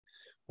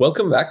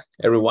Welcome back,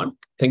 everyone.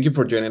 Thank you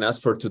for joining us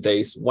for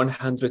today's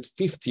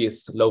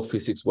 150th Law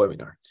Physics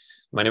webinar.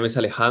 My name is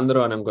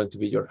Alejandro, and I'm going to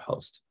be your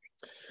host.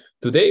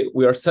 Today,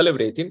 we are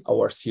celebrating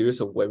our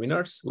series of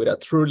webinars with a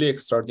truly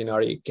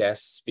extraordinary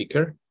guest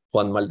speaker,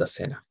 Juan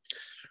Maldacena.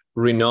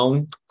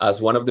 Renowned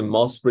as one of the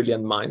most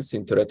brilliant minds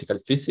in theoretical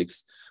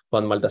physics,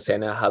 Juan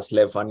Maldacena has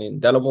left an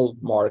indelible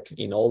mark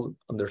in all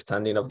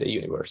understanding of the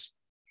universe.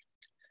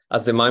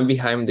 As the mind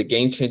behind the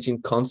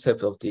game-changing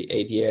concept of the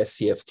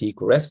ADS-CFT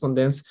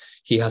correspondence,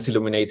 he has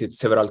illuminated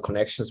several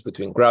connections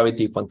between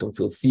gravity, quantum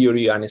field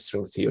theory, and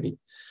string theory.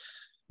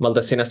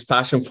 Maldacena's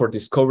passion for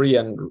discovery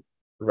and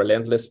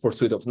relentless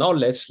pursuit of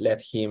knowledge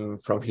led him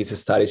from his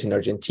studies in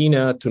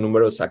Argentina to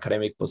numerous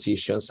academic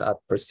positions at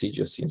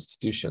prestigious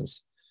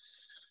institutions.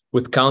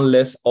 With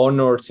countless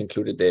honors,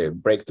 including the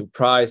Breakthrough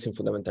Prize in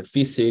Fundamental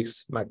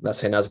Physics,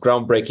 Maldacena's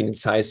groundbreaking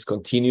insights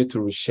continue to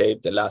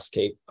reshape the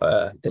landscape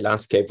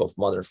of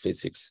modern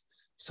physics.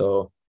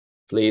 So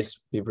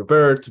please be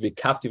prepared to be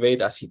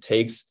captivated as he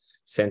takes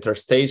center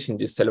stage in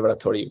this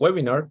celebratory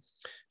webinar,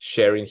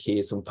 sharing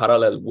his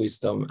unparalleled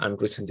wisdom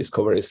and recent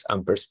discoveries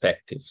and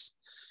perspectives.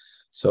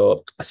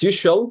 So as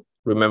usual,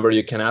 remember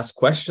you can ask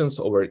questions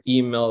over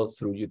email,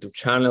 through YouTube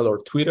channel or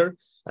Twitter,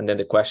 and then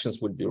the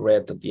questions will be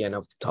read at the end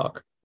of the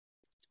talk.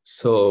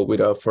 So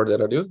without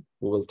further ado,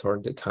 we will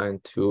turn the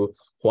time to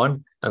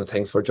Juan, and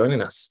thanks for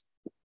joining us.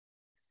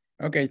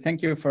 Okay,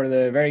 thank you for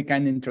the very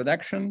kind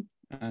introduction.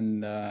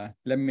 And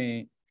let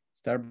me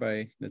start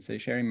by, let's say,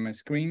 sharing my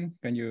screen.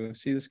 Can you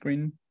see the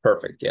screen?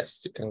 Perfect,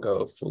 yes, you can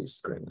go full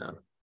screen now.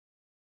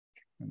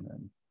 And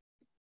then,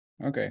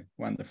 okay,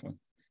 wonderful.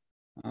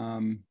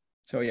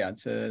 So yeah,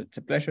 it's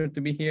a pleasure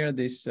to be here.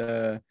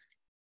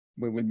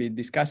 We will be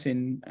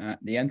discussing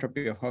the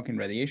entropy of Hawking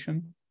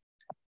radiation.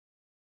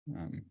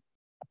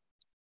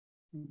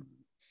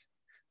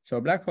 So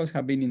black holes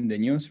have been in the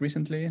news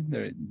recently.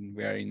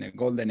 We are in a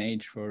golden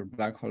age for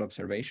black hole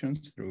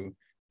observations through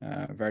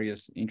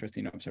various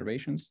interesting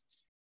observations.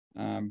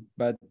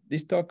 But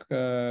this talk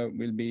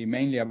will be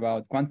mainly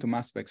about quantum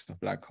aspects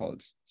of black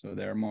holes. So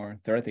there are more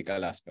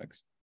theoretical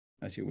aspects,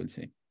 as you will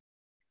see.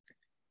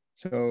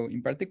 So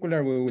in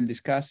particular, we will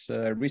discuss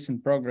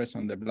recent progress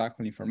on the black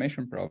hole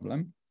information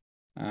problem.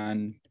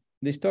 And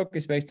this talk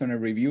is based on a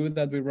review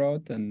that we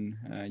wrote, and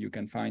you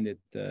can find it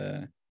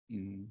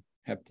in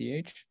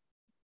HepTH.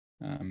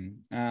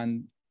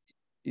 And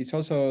it's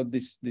also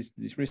this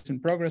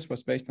recent progress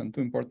was based on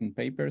two important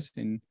papers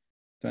in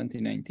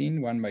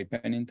 2019, one by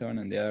Pennington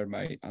and the other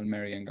by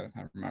Almeri,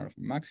 Engelhardt, and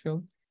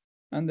Maxfield.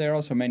 And there are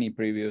also many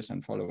previous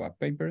and follow-up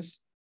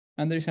papers.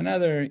 And there's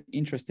another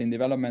interesting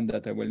development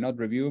that I will not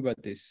review, but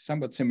is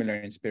somewhat similar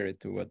in spirit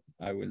to what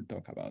I will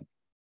talk about.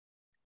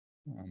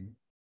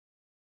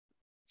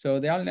 So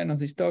the outline of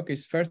this talk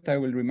is, first, I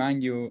will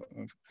remind you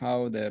of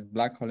how the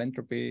black hole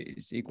entropy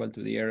is equal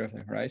to the area of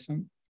the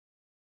horizon.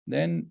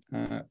 Then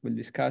we'll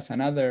discuss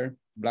another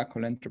black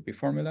hole entropy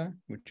formula,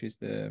 which is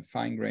the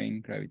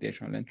fine-grained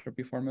gravitational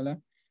entropy formula,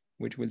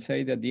 which will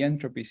say that the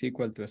entropy is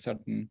equal to a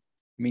certain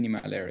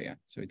minimal area.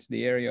 So it's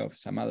the area of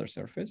some other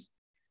surface.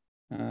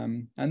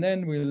 And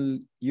then we'll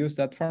use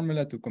that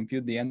formula to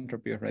compute the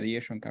entropy of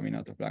radiation coming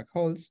out of black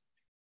holes.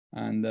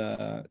 And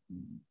the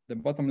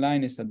bottom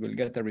line is that we'll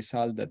get a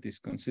result that is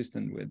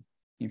consistent with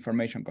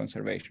information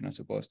conservation as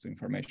opposed to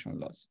information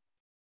loss.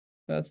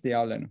 So that's the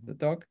outline of the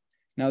talk.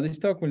 Now, this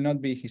talk will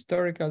not be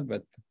historical,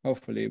 but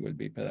hopefully it will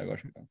be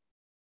pedagogical.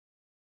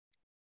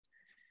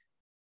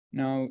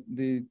 Now,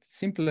 the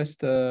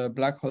simplest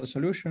black hole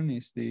solution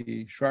is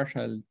the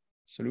Schwarzschild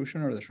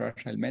solution, or the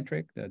Schwarzschild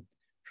metric that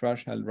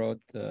Schwarzschild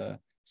wrote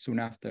soon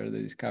after the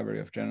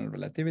discovery of general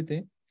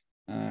relativity.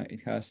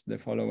 It has the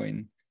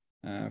following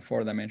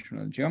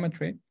four-dimensional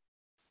geometry.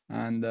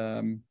 And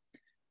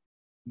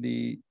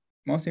the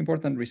most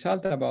important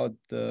result about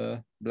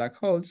black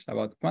holes,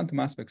 about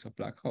quantum aspects of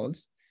black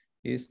holes,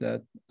 is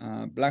that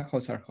black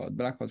holes are hot.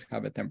 Black holes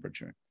have a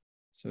temperature.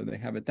 So they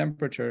have a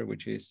temperature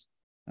which is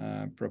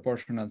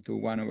proportional to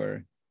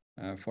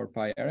 1/4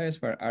 pi Rs,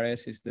 where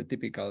Rs is the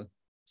typical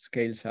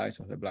scale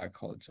size of the black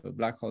hole. So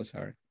black holes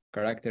are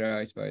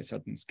characterized by a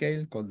certain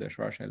scale called the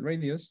Schwarzschild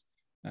radius,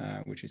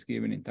 which is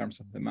given in terms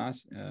of the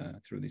mass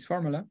through this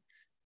formula.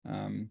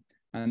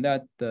 And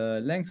that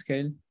length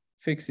scale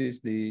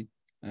fixes the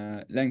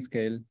length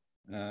scale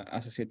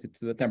associated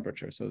to the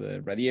temperature. So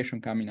the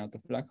radiation coming out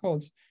of black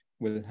holes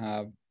will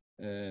have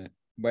a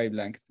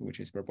wavelength which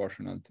is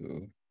proportional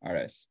to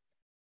Rs.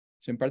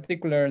 So in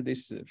particular,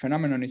 this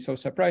phenomenon is so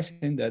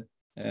surprising that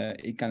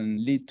it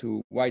can lead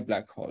to white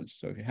black holes.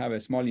 So if you have a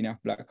small enough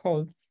black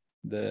hole,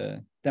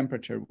 the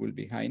temperature will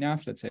be high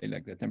enough, let's say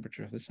like the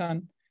temperature of the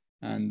sun,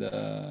 and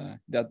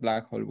that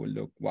black hole will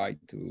look white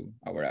to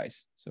our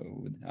eyes. So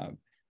we would have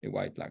a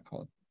white black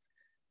hole.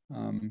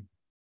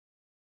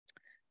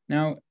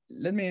 Now,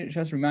 let me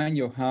just remind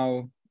you of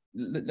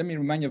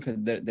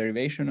the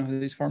derivation of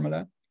this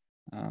formula.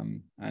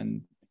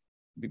 And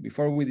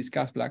before we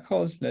discuss black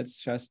holes, let's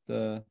just,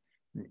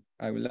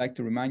 I would like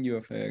to remind you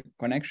of a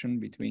connection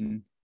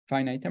between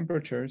finite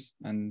temperatures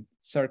and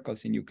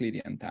circles in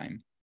Euclidean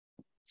time.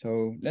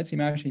 So let's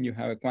imagine you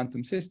have a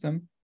quantum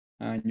system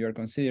and you're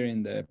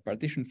considering the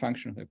partition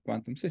function of the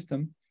quantum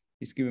system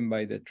is given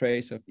by the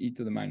trace of e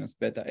to the minus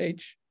beta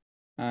h.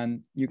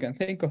 And you can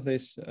think of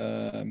this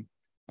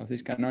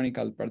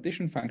canonical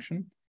partition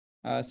function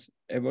as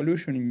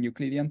evolution in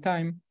Euclidean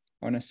time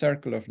on a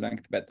circle of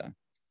length beta.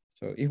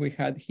 So if we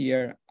had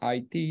here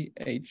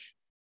ITH,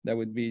 that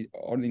would be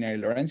ordinary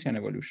Lorentzian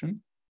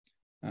evolution.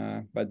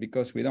 But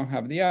because we don't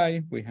have the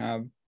I, we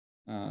have,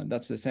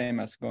 that's the same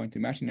as going to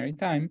imaginary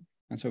time.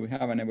 And so we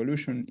have an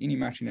evolution in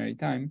imaginary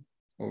time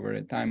over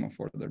a time of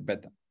order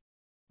beta.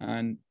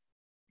 And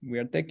we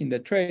are taking the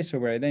trace, so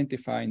we're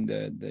identifying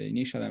the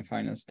initial and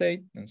final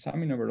state and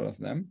summing over all of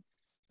them.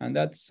 And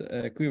that's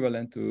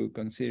equivalent to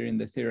considering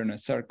the theory on a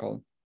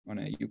circle, on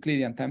a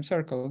Euclidean time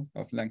circle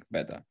of length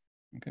beta.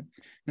 Okay.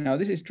 Now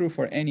this is true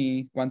for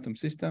any quantum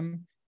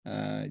system.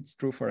 It's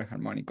true for a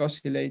harmonic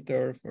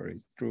oscillator.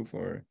 It's true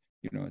for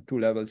a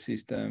two-level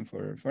system.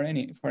 For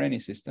any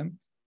system,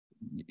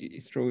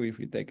 it's true if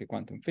you take a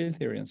quantum field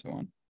theory and so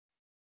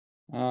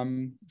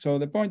on. So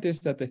the point is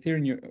that the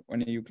theory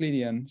on a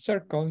Euclidean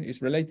circle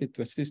is related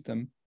to a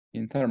system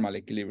in thermal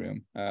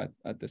equilibrium at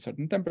a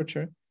certain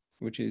temperature,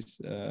 which is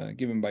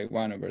given by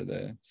 1 over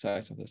the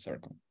size of the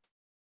circle.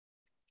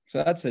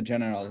 So that's a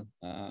general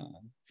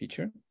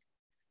feature.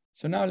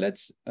 So now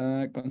let's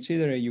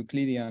consider a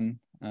Euclidean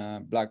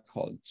black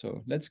hole.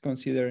 So let's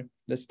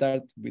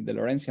start with the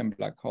Lorentzian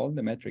black hole,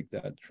 the metric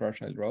that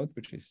Schwarzschild wrote,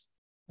 which is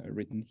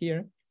written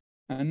here.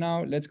 And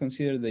now let's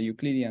consider the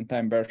Euclidean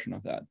time version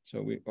of that.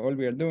 So all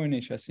we are doing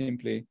is just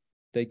simply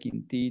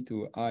taking t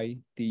to I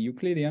t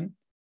Euclidean,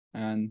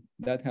 and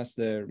that has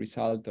the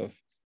result of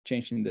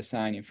changing the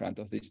sign in front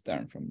of this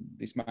term. From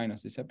this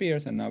minus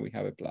disappears, and now we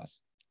have a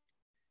plus.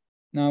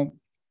 Now,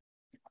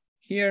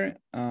 here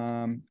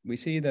we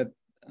see that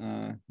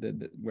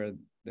where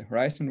the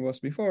horizon was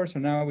before, so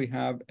now we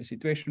have a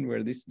situation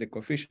where the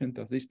coefficient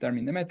of this term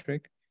in the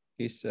metric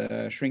is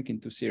shrinking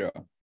to 0.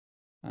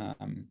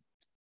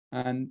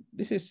 And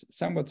this is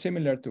somewhat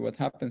similar to what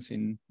happens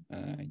in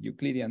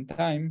Euclidean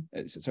time,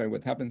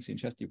 what happens in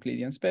just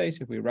Euclidean space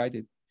if we write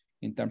it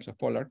in terms of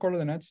polar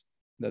coordinates,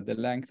 that the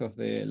length of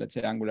the, let's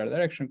say, angular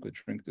direction could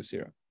shrink to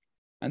 0.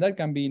 And that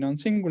can be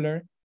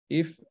non-singular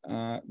if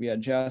we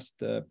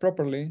adjust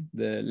properly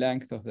the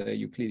length of the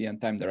Euclidean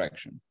time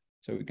direction.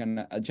 So we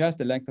can adjust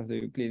the length of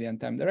the Euclidean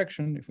time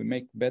direction if we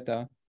make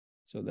beta,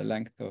 so the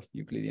length of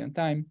Euclidean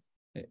time,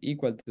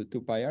 equal to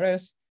 2 pi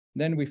rs,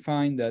 then we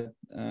find that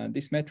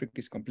this metric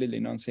is completely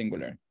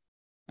non-singular.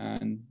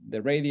 And the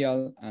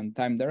radial and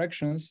time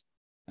directions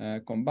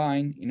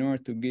combine in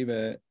order to give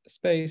a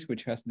space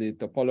which has the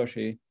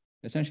topology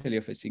essentially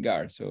of a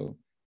cigar. So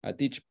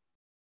at each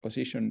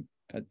position,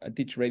 at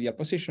each radial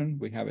position,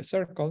 we have a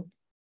circle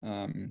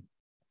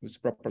whose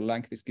proper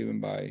length is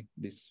given by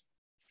this,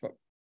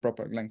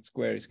 proper length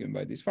square is given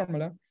by this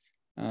formula.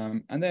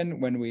 And then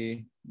when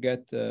we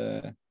get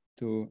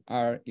to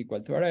r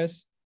equal to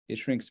rs, it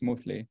shrinks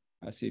smoothly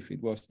as if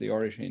it was the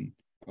origin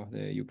of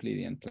the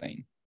Euclidean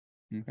plane.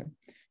 Okay.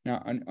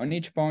 Now, on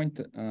each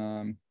point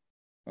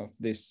of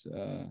this,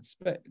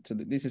 so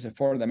this is a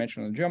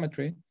 4-dimensional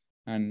geometry,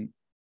 and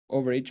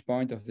over each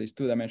point of this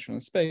 2-dimensional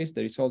space,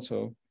 there is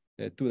also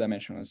a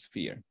 2-dimensional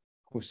sphere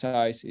whose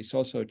size is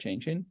also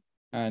changing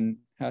and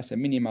has a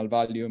minimal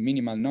value,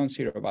 minimal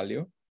non-zero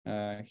value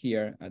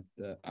here at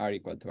r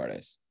equal to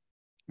rs.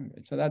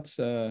 Okay, so that's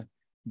the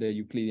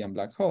Euclidean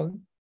black hole.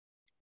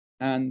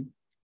 And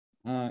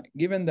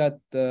given that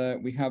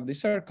we have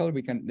this circle,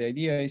 the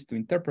idea is to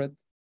interpret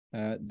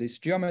this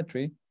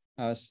geometry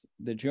as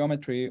the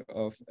geometry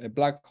of a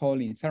black hole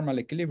in thermal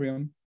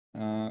equilibrium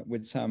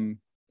with some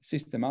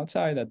system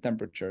outside at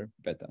temperature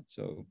beta.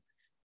 So,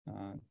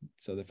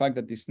 so the fact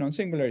that it's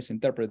non-singular is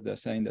interpreted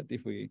as saying that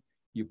if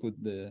you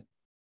put the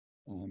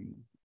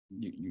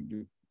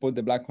you put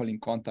the black hole in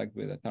contact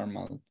with a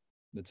thermal,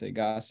 let's say,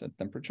 gas at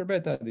temperature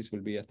beta, this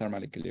will be a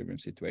thermal equilibrium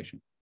situation.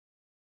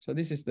 So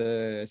this is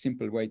the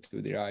simple way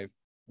to derive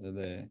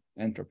the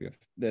entropy of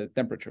the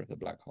temperature of the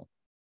black hole.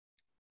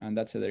 And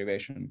that's a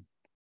derivation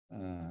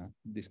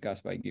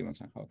discussed by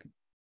Gibbons and Hawking.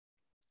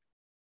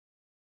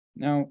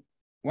 Now,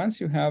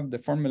 once you have the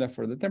formula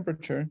for the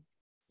temperature,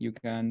 you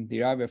can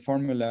derive a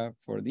formula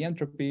for the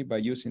entropy by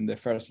using the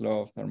first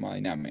law of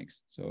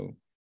thermodynamics. So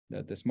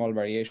that the small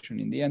variation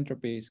in the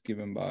entropy is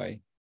given by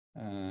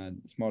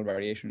small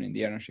variation in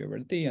the energy over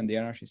T, and the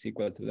energy is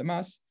equal to the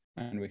mass.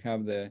 And we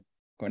have the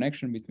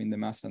connection between the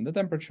mass and the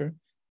temperature.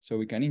 So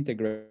we can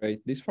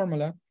integrate this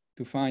formula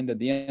to find that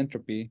the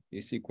entropy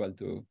is equal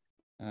to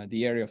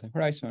the area of the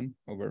horizon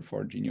over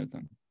 4g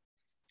Newton.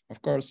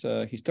 Of course,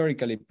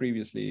 historically,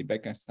 previously,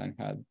 Bekenstein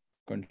had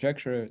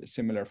conjectured a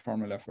similar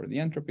formula for the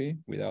entropy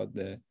without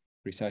the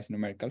precise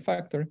numerical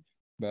factor,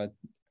 but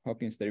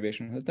Hawking's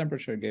derivation of the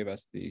temperature gave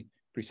us the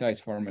precise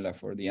formula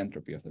for the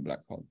entropy of the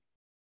black hole.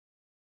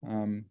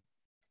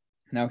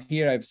 Now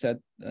here I've set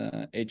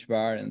h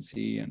bar and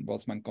c and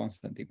Boltzmann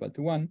constant equal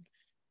to 1.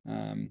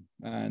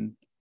 And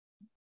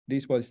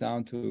this boils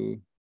down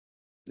to,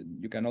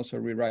 you can also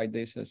rewrite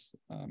this as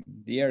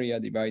the area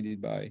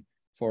divided by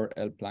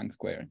 4L Planck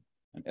square.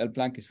 And L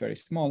Planck is very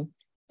small,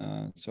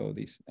 so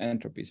this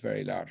entropy is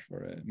very large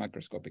for a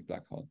macroscopic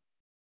black hole.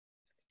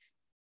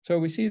 So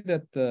we see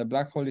that the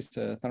black hole is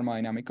a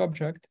thermodynamic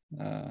object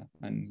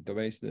and it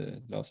obeys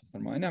the laws of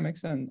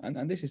thermodynamics,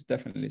 and this is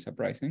definitely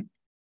surprising.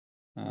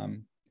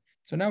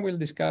 So now we'll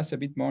discuss a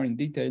bit more in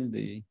detail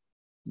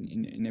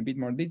in a bit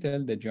more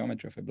detail the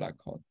geometry of a black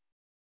hole.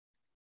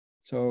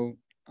 So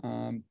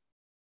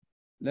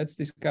let's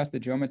discuss the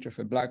geometry of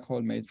a black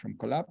hole made from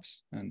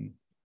collapse, and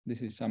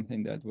this is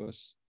something that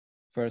was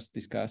first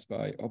discussed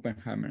by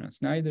Oppenheimer and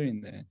Snyder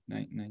in the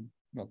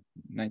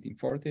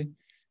 1940,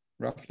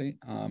 roughly.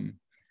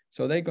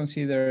 So they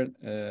considered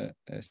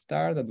a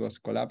star that was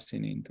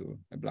collapsing into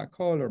a black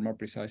hole, or more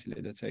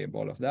precisely, let's say a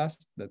ball of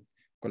dust that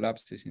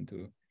collapses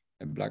into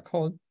a black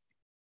hole.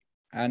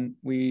 And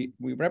we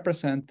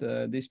represent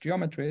these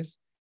geometries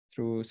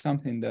through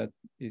something that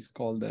is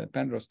called the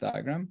Penrose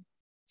diagram.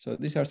 So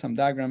these are some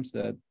diagrams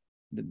that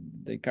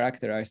they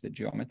characterize the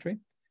geometry.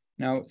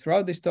 Now,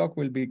 throughout this talk,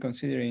 we'll be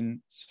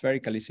considering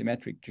spherically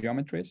symmetric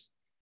geometries.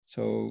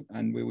 So,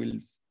 and we will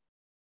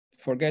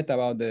forget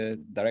about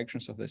the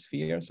directions of the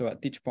sphere. So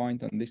at each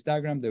point on this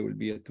diagram, there will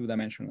be a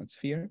two-dimensional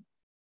sphere.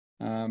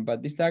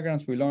 But these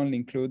diagrams will only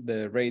include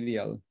the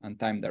radial and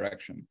time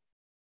direction.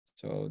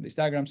 So these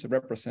diagrams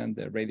represent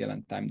the radial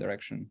and time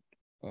direction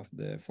of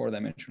the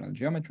four-dimensional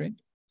geometry.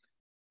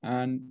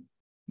 And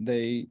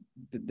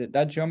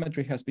that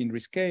geometry has been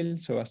rescaled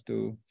so as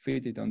to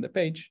fit it on the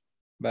page,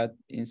 but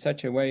in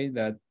such a way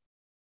that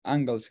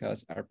angles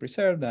are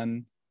preserved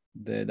and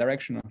the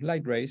direction of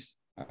light rays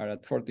are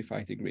at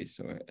 45 degrees.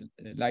 So a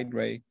light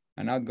ray,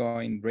 an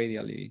outgoing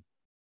radially,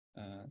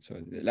 so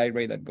the light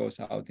ray that goes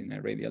out in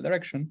a radial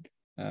direction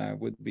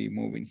would be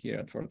moving here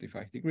at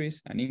 45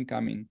 degrees, and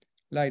incoming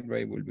light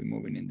ray will be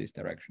moving in this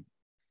direction.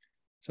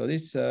 So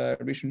this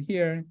region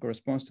here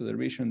corresponds to the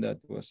region that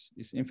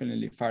is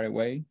infinitely far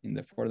away in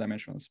the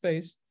four-dimensional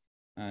space,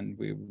 and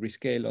we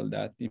rescale all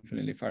that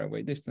infinitely far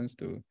away distance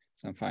to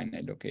some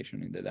finite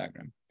location in the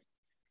diagram.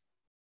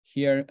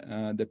 Here,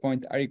 the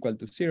point r equal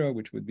to 0,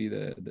 which would be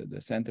the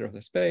center of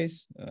the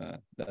space,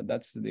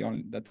 that's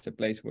a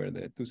place where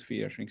the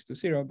two-sphere shrinks to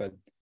 0, but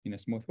in a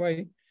smooth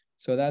way.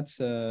 So that's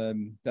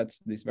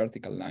this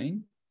vertical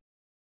line,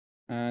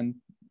 and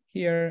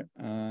here,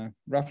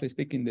 roughly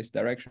speaking, this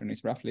direction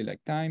is roughly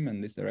like time,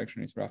 and this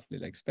direction is roughly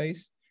like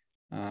space.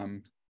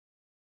 And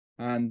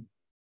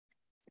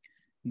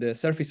the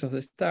surface of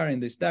the star in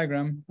this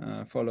diagram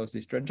follows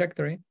this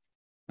trajectory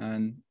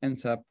and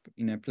ends up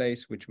in a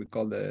place which we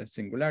call the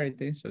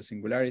singularity. So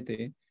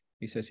singularity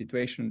is a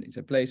situation, it's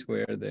a place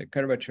where the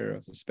curvature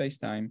of the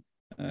space-time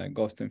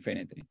goes to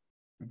infinity.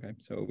 Okay,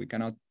 so we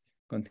cannot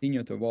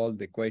continue to evolve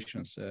the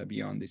equations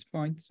beyond this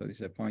point. So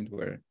this is a point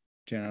where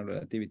general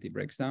relativity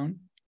breaks down.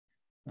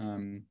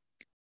 And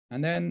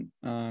then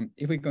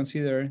if we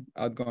consider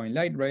outgoing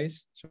light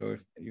rays, so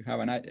if you have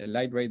a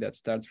light ray that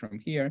starts from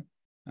here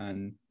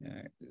and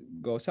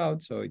goes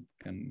out, so it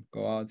can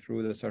go out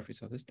through the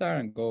surface of the star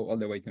and go all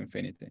the way to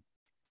infinity.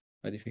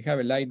 But if you have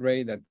a light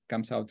ray that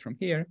comes out from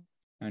here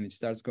and it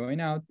starts going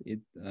out,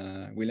 it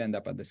will end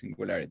up at the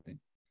singularity.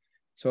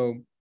 So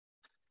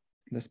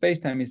the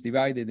space-time is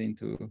divided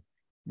into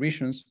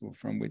regions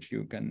from which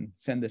you can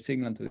send the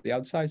signal to the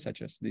outside,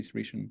 such as this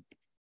region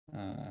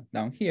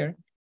down here,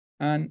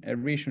 and a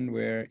region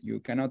where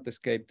you cannot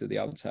escape to the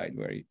outside,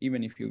 where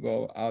even if you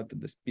go out at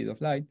the speed of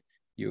light,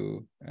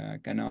 you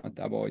cannot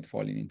avoid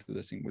falling into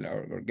the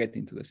singularity or get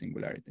into the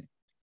singularity.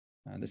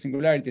 The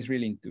singularity is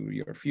really into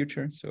your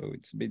future, so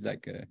it's a bit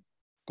like a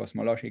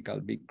cosmological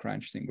big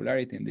crunch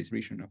singularity in this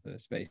region of the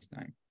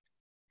space-time.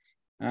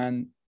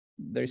 And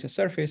there is a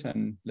surface,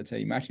 and let's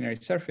say imaginary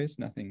surface,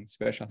 nothing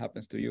special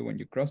happens to you when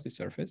you cross the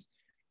surface,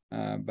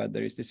 but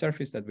there is the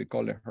surface that we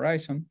call the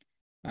horizon,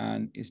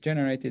 and it's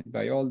generated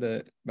by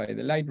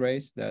the light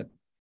rays that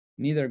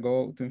neither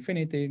go to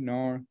infinity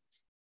nor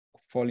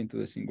fall into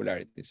the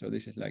singularity. So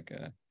this is like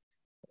a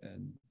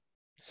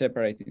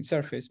separating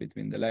surface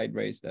between the light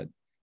rays that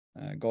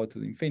go to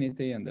the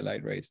infinity and the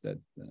light rays that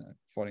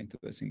fall into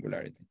the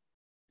singularity.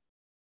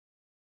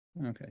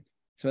 Okay,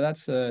 so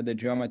that's the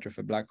geometry of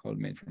a black hole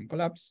made from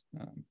collapse.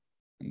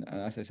 And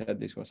as I said,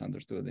 this was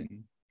understood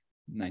in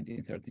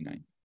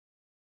 1939.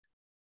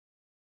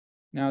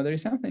 Now, there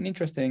is something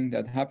interesting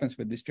that happens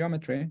with this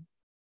geometry,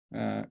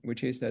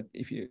 which is that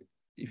if you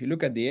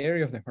look at the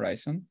area of the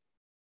horizon,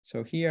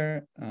 so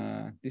here,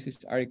 this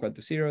is r equal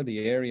to 0, the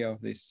area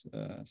of this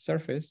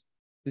surface.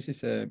 This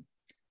is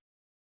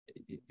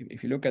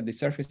if you look at the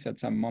surface at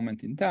some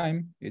moment in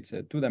time, it's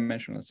a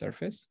two-dimensional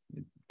surface.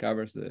 It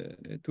covers the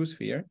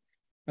two-sphere,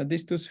 but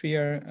this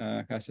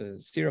two-sphere has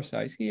a 0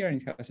 size here, and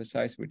it has a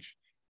size which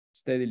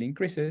steadily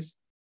increases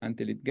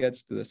until it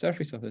gets to the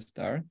surface of the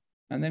star.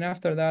 And then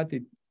after that,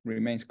 it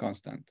remains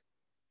constant,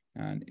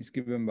 and it's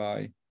given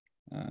by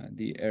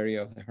the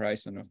area of the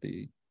horizon of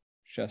the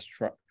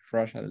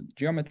Schwarzschild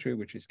geometry,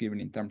 which is given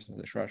in terms of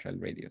the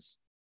Schwarzschild radius.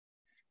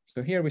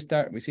 So here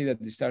we see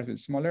that it starts with a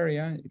small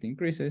area, it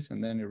increases,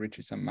 and then it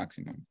reaches some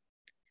maximum.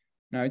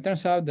 Now it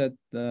turns out that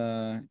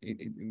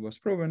it was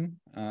proven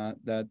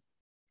that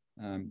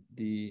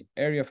the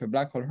area of a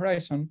black hole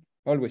horizon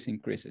always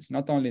increases,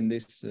 not only in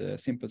this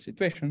simple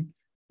situation,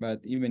 but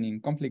even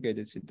in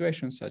complicated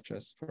situations, such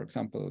as, for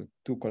example,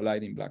 two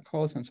colliding black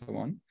holes and so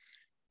on.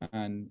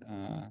 And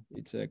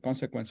it's a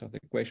consequence of the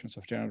equations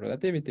of general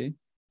relativity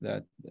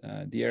that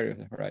the area of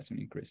the horizon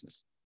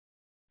increases.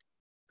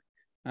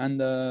 And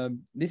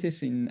this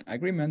is in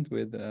agreement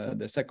with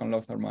the second law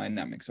of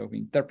thermodynamics. So if we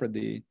interpret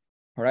the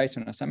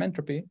horizon as some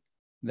entropy,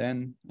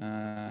 then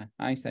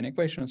Einstein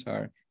equations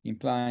are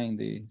implying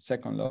the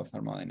second law of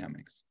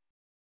thermodynamics.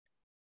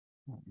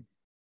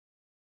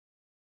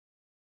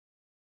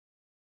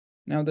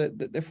 Now,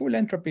 the full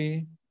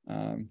entropy,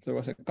 there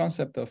was a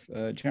concept of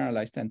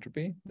generalized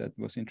entropy that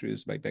was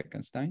introduced by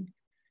Bekenstein.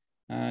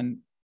 And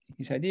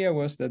his idea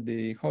was that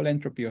the whole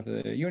entropy of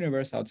the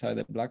universe outside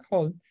the black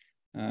hole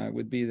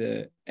would be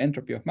the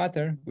entropy of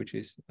matter, which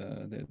is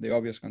the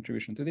obvious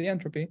contribution to the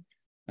entropy,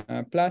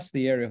 plus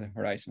the area of the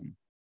horizon.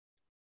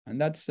 And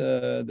that's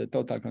the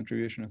total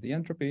contribution of the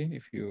entropy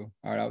if you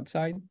are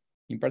outside.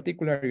 In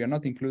particular, you're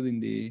not including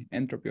the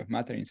entropy of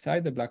matter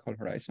inside the black hole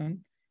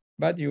horizon,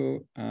 but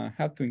you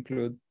have to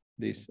include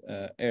this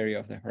area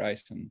of the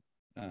horizon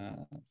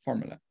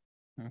formula,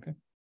 okay?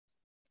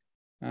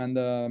 And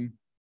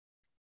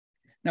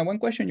now one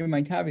question you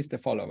might have is the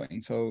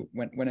following. So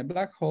when a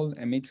black hole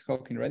emits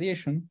Hawking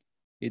radiation,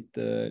 it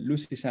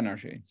loses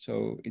energy,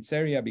 so its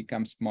area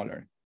becomes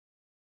smaller.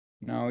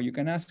 Now you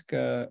can ask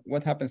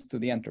what happens to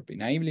the entropy.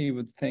 Naively, you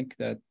would think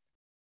that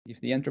if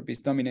the entropy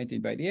is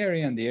dominated by the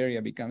area and the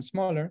area becomes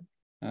smaller,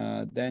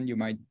 then you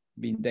might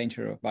be in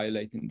danger of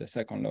violating the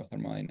second law of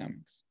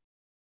thermodynamics.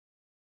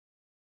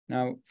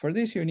 Now, for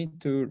this, you need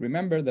to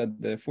remember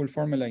that the full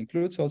formula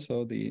includes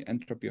also the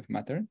entropy of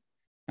matter.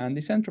 And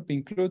this entropy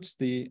includes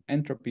the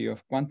entropy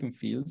of quantum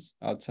fields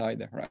outside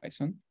the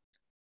horizon.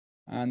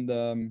 And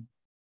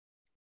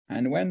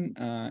when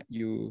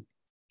you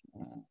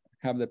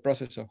have the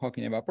process of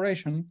Hawking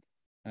evaporation,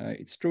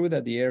 it's true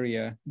that the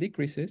area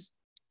decreases,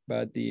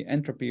 but the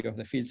entropy of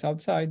the fields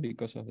outside,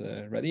 because of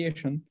the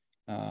radiation,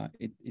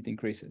 it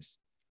increases.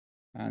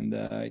 And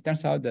it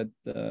turns out that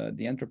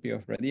the entropy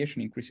of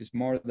radiation increases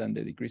more than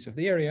the decrease of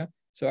the area.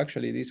 So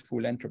actually this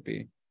full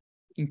entropy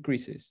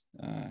increases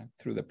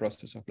through the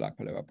process of black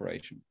hole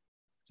evaporation.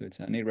 So it's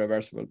an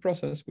irreversible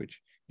process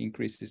which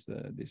increases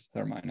this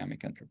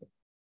thermodynamic entropy.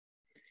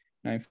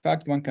 Now, in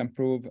fact, one can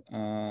prove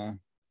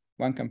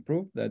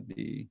that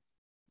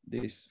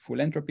this full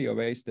entropy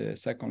obeys the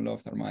second law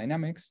of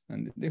thermodynamics,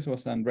 and this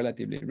was done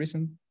relatively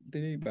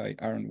recently by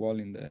Aaron Wall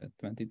in the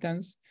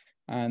 2010s.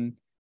 And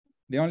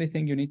the only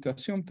thing you need to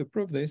assume to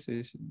prove this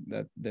is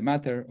that the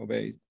matter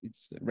obeys,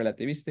 it's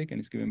relativistic and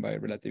is given by a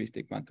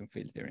relativistic quantum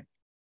field theory.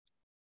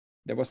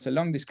 There was a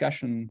long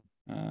discussion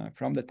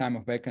from the time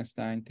of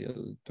Bekenstein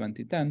till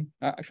 2010,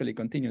 actually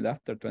continued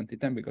after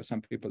 2010 because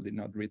some people did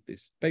not read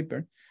this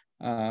paper,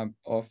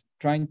 of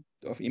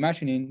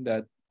imagining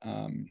that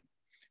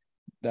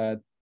that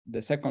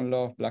the second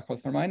law of black hole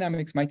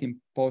thermodynamics might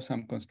impose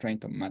some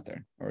constraint on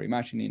matter, or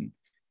imagining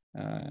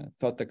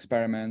thought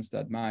experiments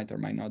that might or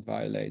might not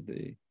violate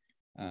the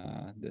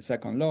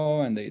second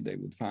law, and they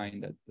would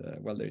find that,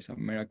 well, there is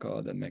some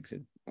miracle that makes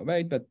it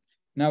obey. But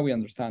now we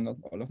understand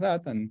all of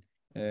that, and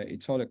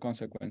it's all a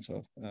consequence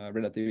of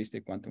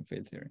relativistic quantum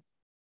field theory.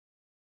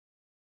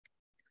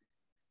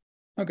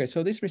 Okay,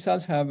 so these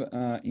results have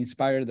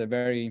inspired a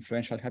very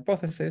influential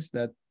hypothesis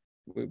that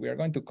we are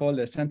going to call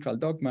the central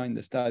dogma in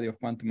the study of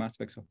quantum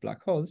aspects of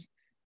black holes,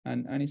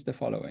 and it's the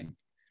following.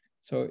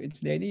 So it's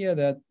the idea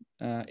that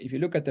if you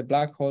look at the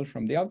black hole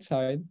from the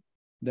outside,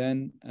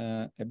 then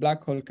a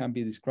black hole can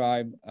be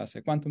described as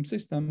a quantum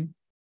system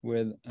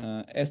with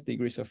s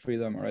degrees of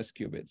freedom, or s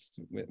qubits,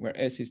 where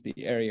s is the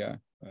area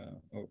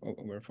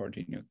over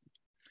 4G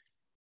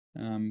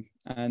Newton.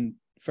 And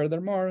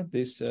furthermore,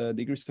 these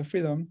degrees of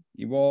freedom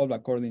evolve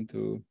according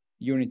to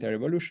unitary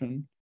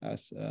evolution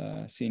as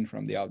seen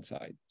from the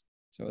outside.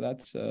 So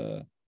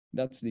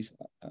that's this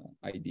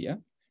idea.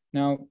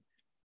 Now,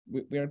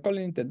 we are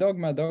calling it a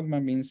dogma. Dogma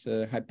means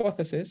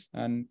hypothesis,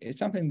 and it's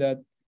something that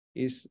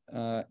is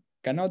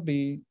cannot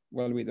be,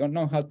 well, we don't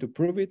know how to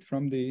prove it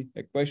from the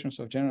equations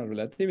of general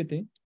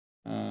relativity.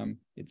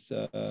 It's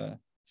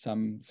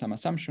some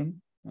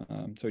assumption.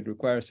 So it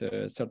requires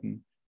a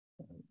certain,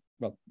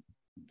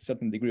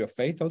 certain degree of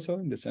faith also,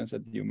 in the sense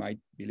that you might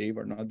believe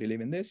or not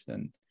believe in this.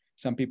 And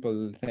some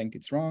people think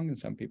it's wrong, and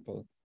some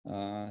people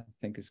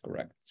think it's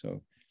correct.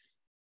 So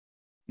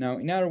now,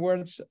 in other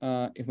words,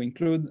 if we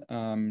include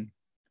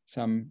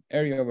some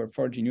area over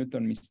 4G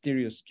Newton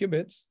mysterious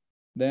qubits,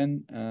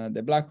 then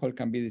the black hole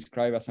can be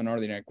described as an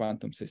ordinary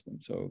quantum system.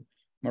 So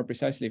more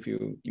precisely, if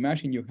you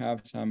imagine you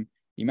have some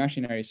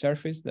imaginary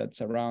surface that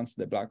surrounds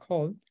the black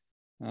hole,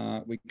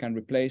 we can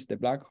replace the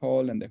black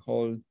hole and the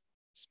whole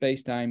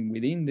space-time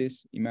within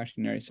this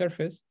imaginary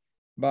surface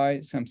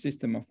by some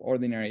system of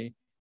ordinary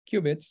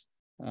qubits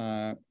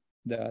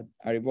that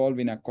are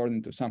evolving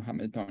according to some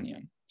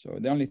Hamiltonian. So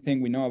the only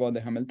thing we know about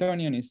the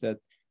Hamiltonian is that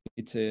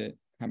it's a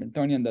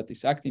Hamiltonian that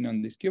is acting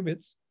on these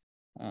qubits,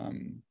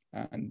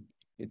 and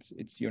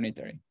it's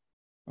unitary.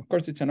 Of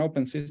course, it's an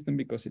open system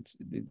because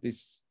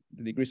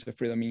the degrees of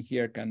freedom in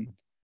here can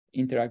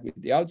interact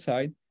with the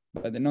outside,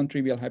 but the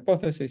non-trivial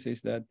hypothesis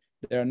is that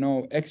there are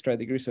no extra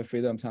degrees of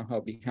freedom somehow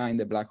behind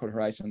the black hole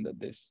horizon that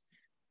these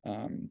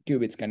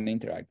qubits can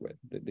interact with.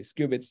 These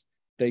qubits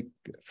take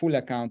full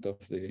account of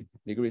the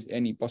degrees,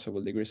 any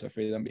possible degrees of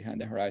freedom behind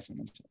the horizon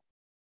and so on.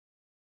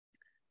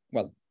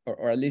 Well,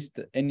 or at least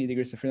any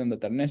degrees of freedom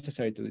that are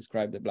necessary to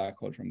describe the black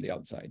hole from the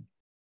outside.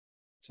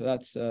 So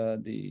that's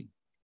the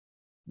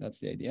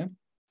idea.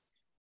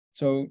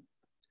 So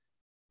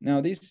now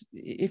this,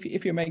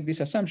 if you make this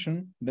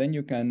assumption, then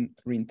you can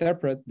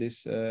reinterpret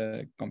this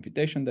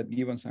computation that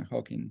Gibbons and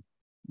Hawking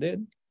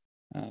did,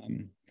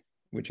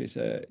 which is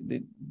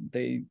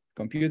they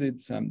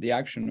computed the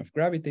action of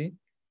gravity,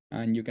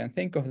 and you can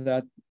think of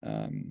that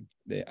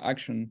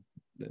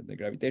the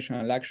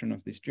gravitational action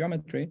of this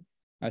geometry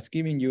as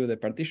giving you the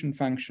partition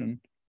function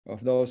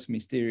of those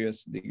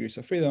mysterious degrees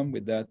of freedom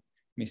with that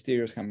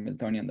mysterious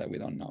Hamiltonian that we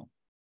don't know.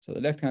 So the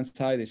left-hand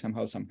side is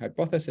somehow some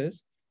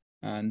hypothesis,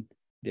 and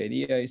the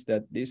idea is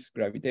that this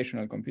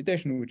gravitational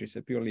computation, which is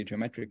a purely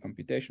geometric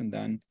computation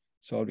done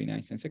solving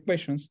Einstein's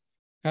equations,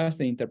 has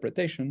the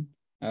interpretation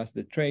as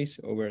the trace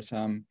over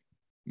some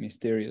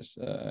mysterious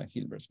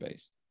Hilbert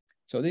space.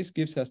 So this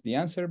gives us the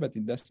answer, but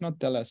it does not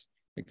tell us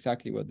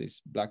exactly what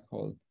these black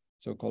hole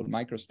so-called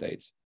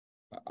microstates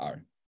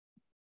are.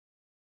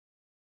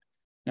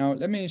 Now,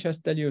 let me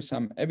just tell you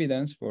some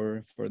evidence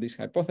for this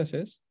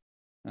hypothesis.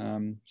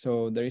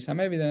 So there is some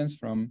evidence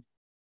from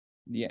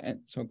the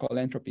so-called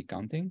entropy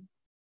counting.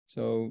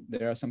 So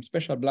there are some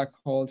special black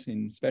holes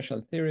in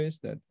special theories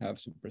that have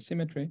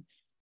supersymmetry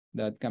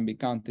that can be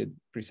counted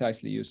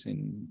precisely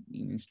using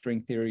in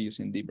string theory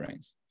using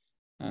D-branes.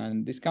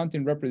 And this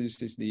counting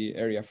reproduces the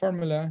area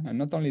formula, and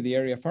not only the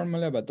area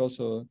formula, but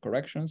also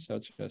corrections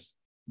such as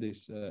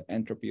this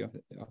entropy of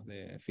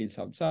the fields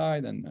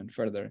outside and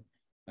further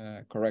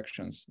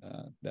corrections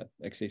that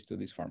exist to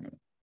this formula.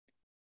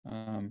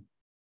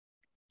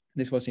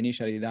 This was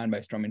initially done by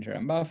Strominger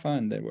and Baffa,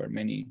 and there were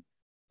many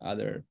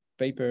other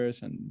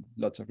papers and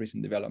lots of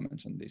recent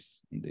developments on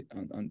this,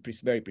 on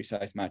very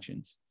precise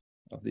matchings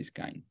of this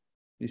kind.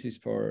 This is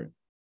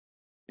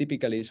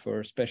typically is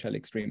for special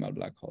extremal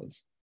black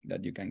holes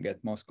that you can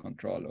get most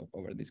control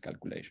over this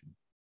calculation.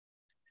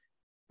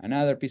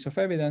 Another piece of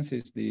evidence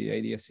is the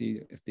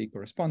ADS-CFT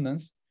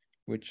correspondence,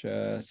 which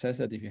says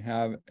that if you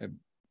have a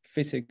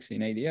physics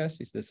in ADS,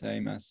 it's the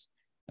same as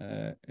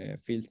a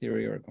field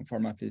theory or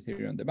conformal field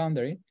theory on the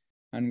boundary.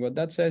 And what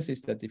that says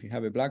is that if you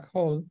have a black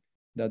hole,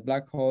 that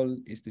black hole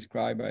is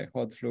described by a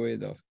hot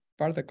fluid of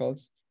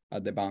particles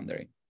at the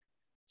boundary.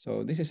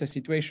 So this is a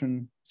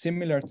situation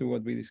similar to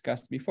what we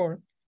discussed before,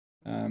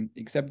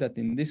 except that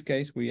in this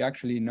case, we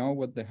actually know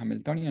what the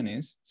Hamiltonian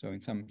is. So in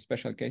some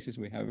special cases,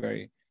 we have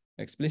very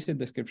explicit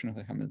description of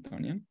the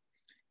Hamiltonian.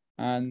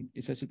 And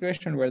it's a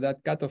situation where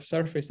that cutoff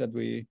surface that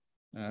we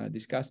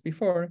discussed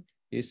before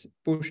is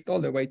pushed all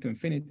the way to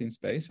infinity in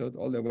space, so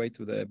all the way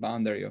to the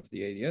boundary of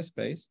the ADS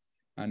space.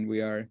 And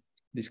we are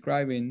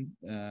describing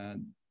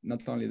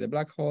not only the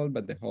black hole,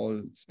 but the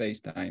whole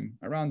space-time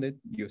around it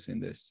using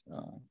this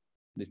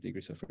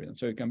degrees of freedom.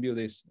 So you can view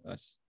this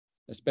as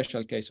a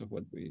special case of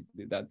what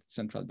that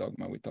central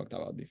dogma we talked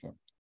about before.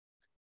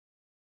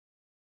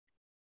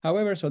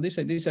 However, so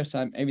these are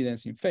some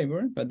evidence in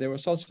favor, but there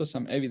was also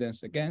some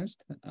evidence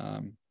against.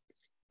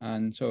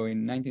 And so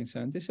in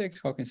 1976,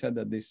 Hawking said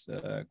that this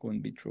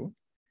couldn't be true.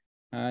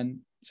 And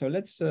so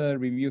let's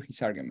review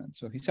his argument.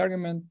 So his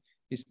argument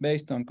is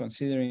based on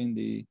considering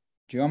the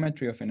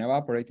geometry of an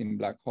evaporating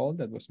black hole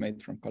that was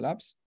made from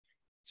collapse.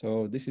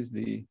 So this is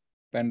the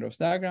Penrose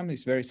diagram.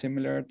 It's very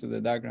similar to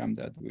the diagram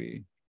that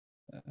we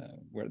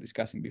were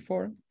discussing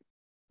before.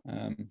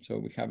 So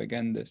we have,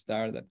 again, the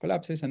star that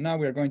collapses, and now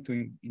we are going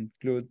to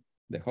include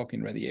the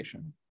Hawking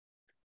radiation.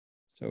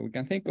 So we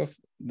can think of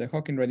the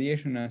Hawking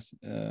radiation as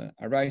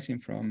arising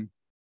from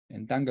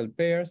entangled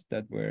pairs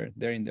that were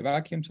there in the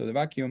vacuum. So the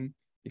vacuum,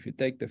 if you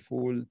take the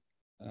full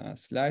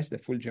slice, the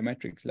full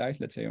geometric slice,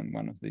 let's say on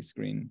one of these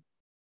green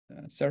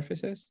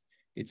surfaces,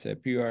 it's a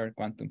pure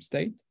quantum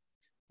state.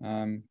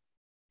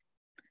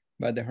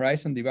 But the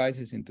horizon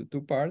divides into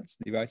two parts,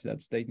 divides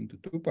that state into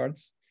two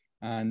parts.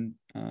 And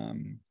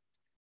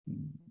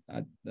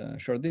at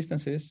short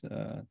distances,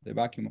 the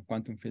vacuum of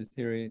quantum field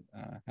theory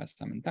has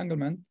some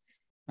entanglement.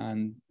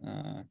 And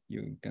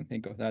you can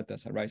think of that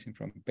as arising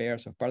from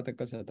pairs of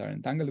particles that are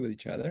entangled with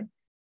each other.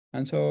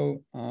 And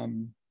so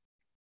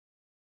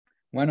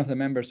one of the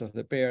members of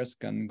the pairs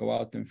can go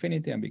out to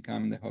infinity and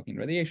become the Hawking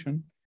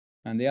radiation.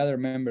 And the other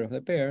member of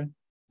the pair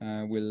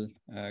will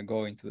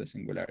go into the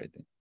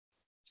singularity.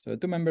 So the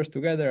two members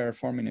together are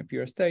forming a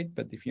pure state,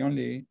 but if you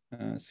only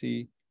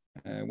see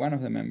one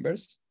of the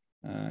members,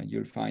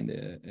 you'll find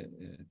a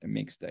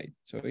mixed state.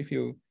 So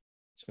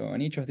so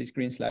on each of these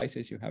green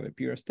slices, you have a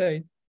pure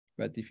state,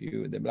 but if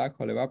the black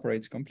hole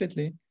evaporates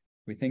completely,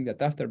 we think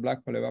that after black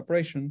hole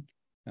evaporation,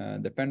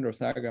 the Penrose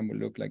diagram will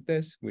look like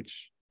this,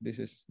 which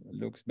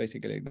looks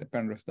basically like the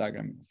Penrose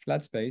diagram of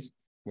flat space,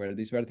 where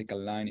this vertical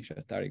line is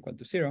just r equal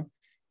to 0.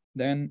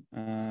 then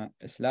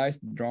a slice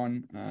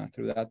drawn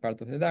through that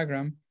part of the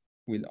diagram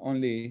will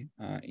only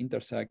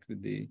intersect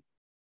with the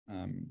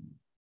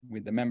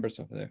members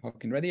of the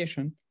Hawking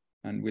radiation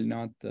and will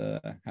not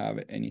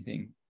have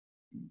anything,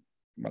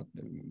 well,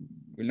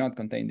 will not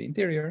contain the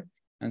interior.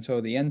 And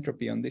so the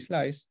entropy on this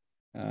slice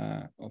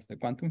of the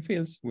quantum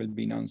fields will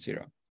be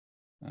non-zero,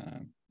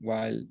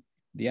 while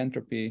the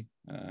entropy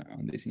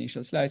on this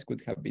initial slice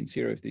could have been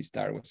zero if the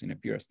star was in a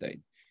pure state.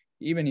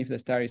 Even if the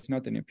star is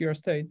not in a pure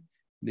state,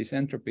 this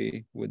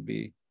entropy would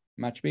be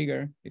much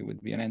bigger. It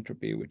would be an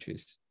entropy which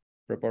is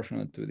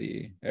proportional to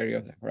the area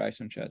of the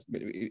horizon.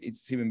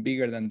 It's even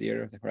bigger than the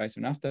area of the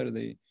horizon after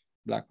the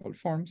black hole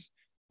forms,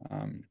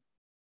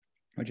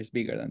 which is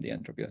bigger than the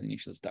entropy of the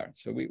initial star.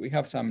 So we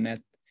have some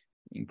net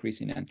increase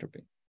in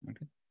entropy.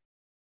 Okay.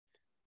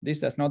 This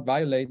does not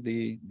violate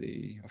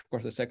of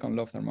course, the second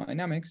law of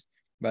thermodynamics,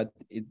 but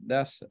it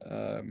does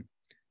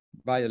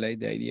violate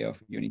the idea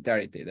of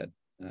unitarity, that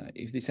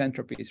if this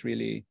entropy is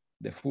really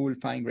the full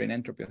fine-grained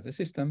entropy of the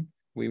system,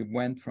 we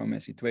went from a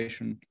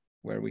situation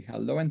where we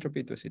had low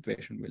entropy to a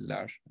situation with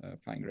large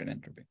fine-grained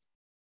entropy.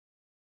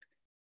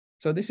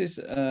 So this is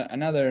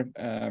another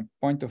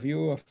point of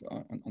view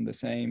on the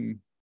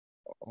same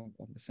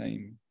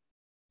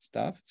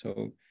stuff.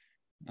 So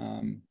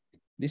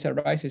this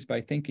arises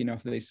by thinking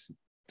of this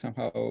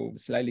somehow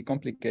slightly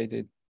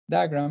complicated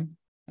diagram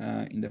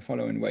in the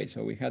following way.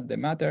 So we had the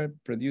matter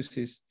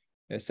produces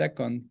a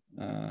second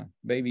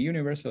baby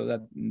universe, so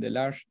that in the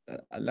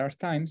large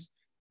times,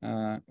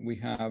 we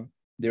have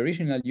the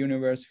original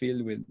universe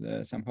filled with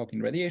some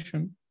Hawking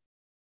radiation.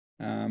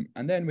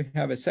 And then we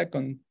have a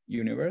second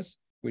universe,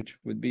 which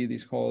would be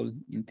this whole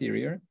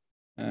interior,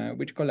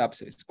 which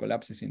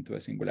collapses into a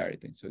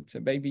singularity. So it's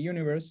a baby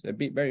universe,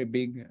 very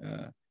big,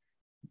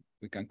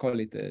 we can call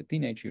it a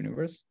teenage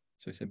universe.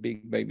 So it's a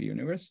big baby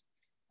universe.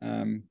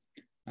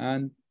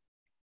 And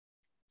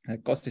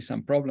it causes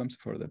some problems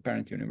for the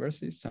parent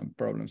universes, some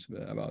problems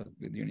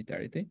with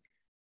unitarity.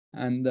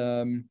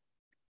 And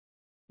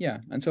yeah,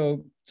 and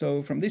so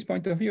from this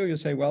point of view, you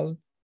say, well,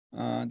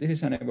 this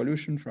is an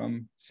evolution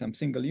from some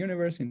single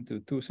universe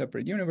into two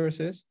separate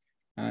universes.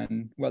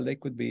 And well, they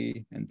could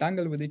be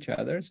entangled with each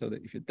other. So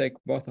that if you take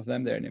both of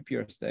them, they're in a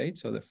pure state.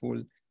 So the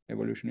full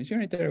evolution is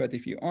unitary. But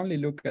if you only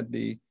look at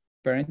the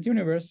parent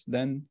universe,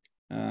 then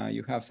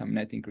you have some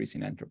net increase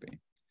in entropy.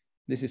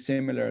 This is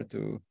similar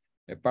to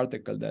a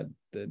particle that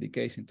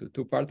decays into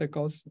two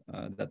particles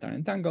that are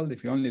entangled.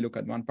 If you only look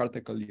at one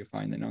particle, you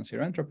find a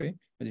non-zero entropy.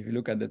 But if you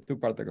look at the two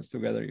particles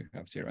together, you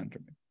have zero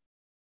entropy.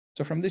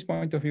 So from this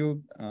point of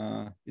view,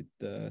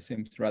 it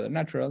seems rather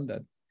natural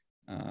that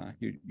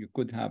you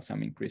could have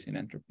some increase in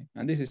entropy.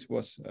 And this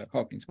was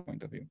Hawking's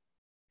point of view.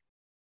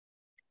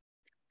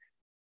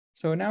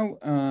 So now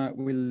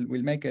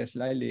we'll make a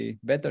slightly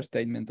better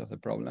statement of the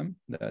problem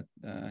that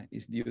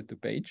is due to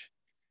Page.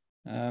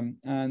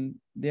 And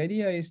the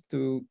idea is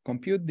to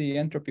compute the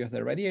entropy of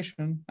the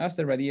radiation as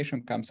the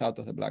radiation comes out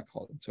of the black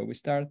hole. So we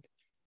start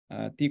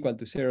t equal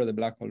to 0, the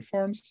black hole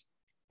forms,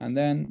 and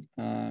then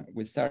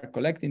we start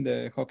collecting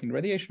the Hawking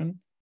radiation.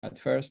 At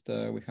first,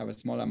 we have a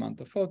small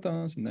amount of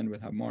photons, and then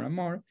we'll have more and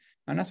more.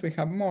 And as we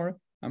have more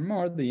and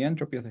more, the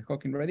entropy of the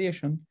Hawking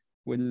radiation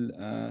will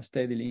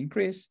steadily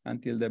increase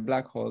until the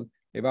black hole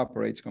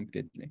evaporates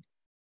completely.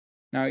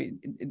 Now,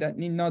 that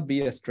need not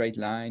be a straight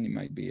line. It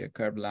might be a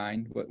curved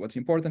line. What's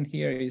important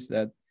here is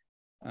that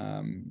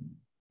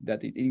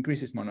it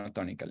increases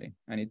monotonically,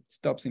 and it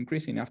stops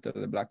increasing after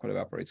the black hole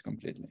evaporates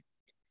completely.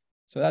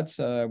 So that's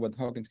what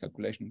Hawking's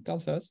calculation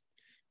tells us.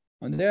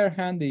 On the other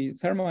hand, the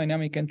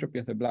thermodynamic entropy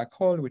of the black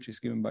hole, which is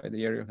given by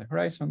the area of the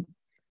horizon,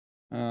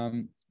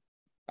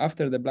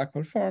 after the black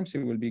hole forms,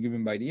 it will be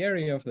given by the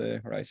area of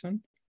the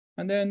horizon.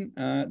 And then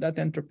that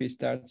entropy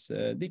starts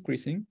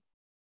decreasing,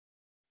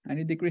 and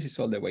it decreases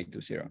all the way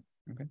to 0.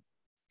 Okay.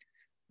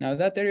 Now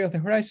that area of the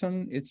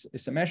horizon,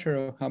 it's a measure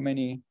of how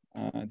many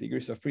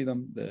degrees of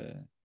freedom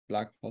the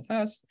black hole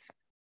has.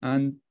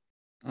 And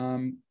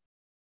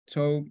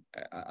so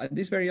at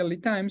these very early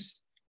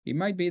times, it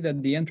might be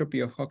that the entropy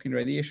of Hawking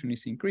radiation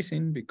is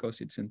increasing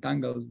because it's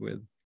entangled with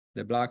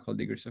the black hole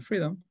degrees of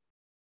freedom.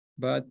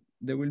 But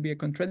there will be a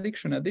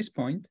contradiction at this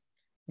point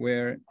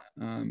where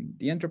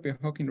the entropy of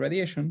Hawking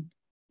radiation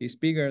is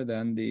bigger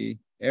than the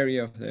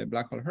area of the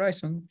black hole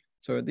horizon.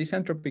 So this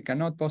entropy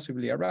cannot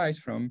possibly arise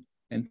from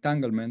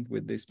entanglement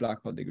with these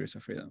black hole degrees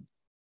of freedom.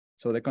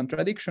 So the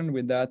contradiction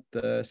with that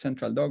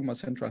central dogma,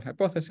 central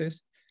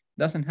hypothesis,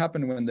 doesn't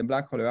happen when the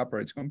black hole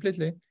evaporates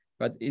completely,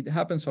 but it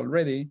happens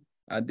already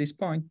at this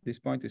point. This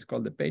point is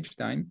called the Page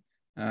time,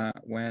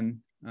 when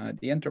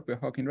the entropy of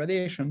Hawking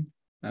radiation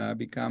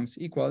becomes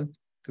equal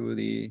to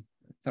the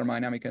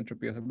thermodynamic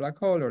entropy of the black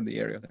hole or the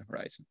area of the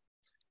horizon.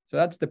 So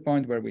that's the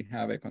point where we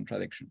have a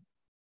contradiction.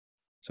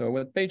 So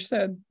what Page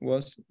said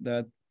was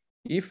that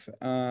if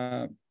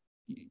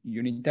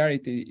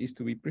unitarity is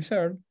to be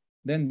preserved,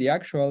 then the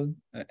actual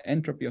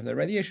entropy of the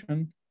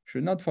radiation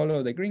should not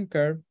follow the green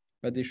curve,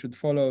 but it should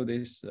follow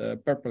this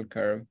purple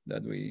curve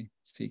that we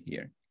see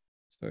here.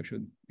 So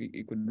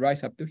it could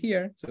rise up to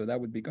here, so that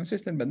would be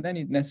consistent, but then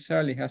it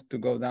necessarily has to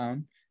go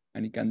down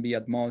and it can be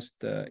at most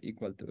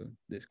equal to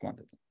this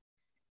quantity.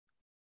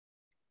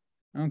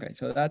 Okay,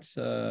 so that's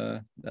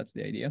the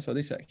idea. So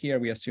this here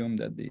we assume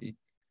that the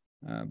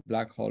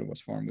black hole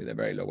was formed with a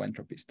very low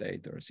entropy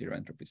state or zero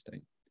entropy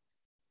state.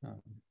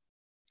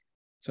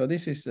 So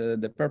this is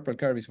the purple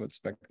curve is what's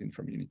expected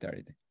from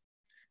unitarity.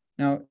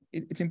 Now,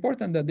 it's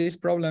important that this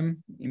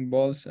problem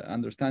involves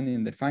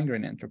understanding the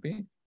fine-grained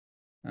entropy.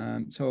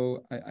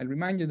 So I'll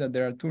remind you that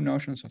there are two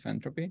notions of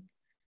entropy.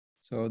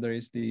 So there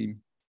is the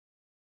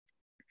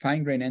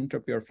fine-grained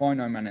entropy or von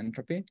Neumann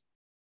entropy,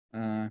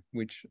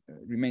 which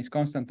remains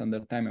constant under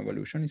time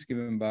evolution. It's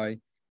given by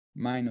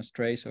minus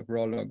trace of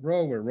rho log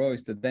rho, where rho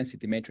is the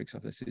density matrix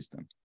of the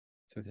system.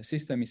 So if the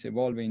system is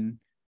evolving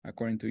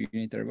according to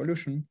unitary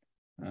evolution,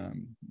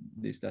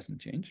 this doesn't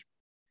change.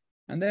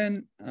 And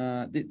then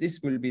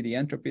this will be the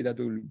entropy that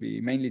we'll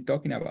be mainly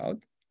talking about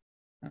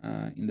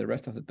in the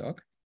rest of the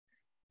talk.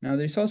 Now,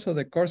 there's also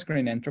the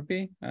coarse-grained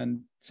entropy,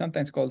 and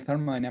sometimes called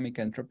thermodynamic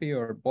entropy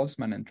or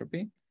Boltzmann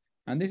entropy.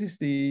 And this is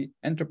the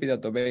entropy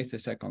that obeys the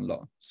second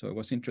law. So it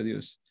was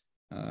introduced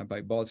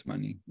by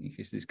Boltzmann in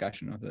his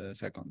discussion of the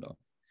second law.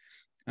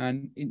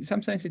 And in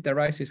some sense, it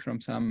arises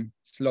from some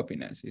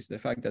sloppiness. It's the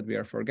fact that we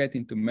are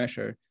forgetting to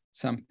measure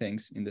some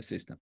things in the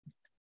system.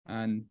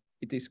 And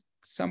it is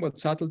somewhat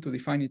subtle to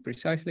define it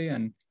precisely,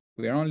 and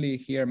we are only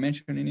here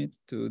mentioning it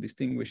to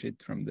distinguish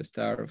it from the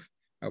star of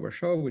our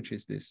show, which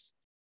is this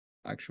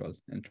actual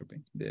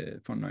entropy,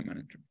 the von Neumann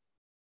entropy.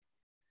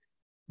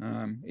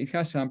 It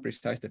has some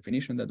precise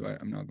definition that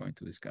I'm not going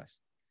to discuss.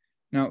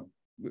 Now,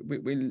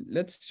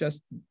 let's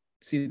just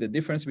see the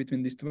difference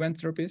between these two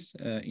entropies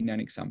in an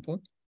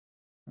example.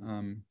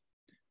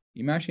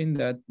 Imagine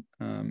that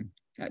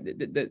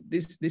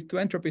these two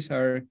entropies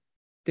are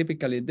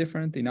typically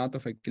different in out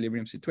of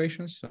equilibrium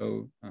situations.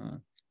 So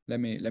let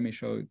me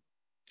show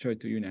it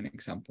to you in an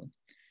example.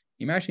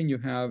 Imagine you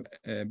have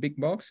a big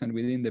box, and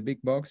within the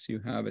big box, you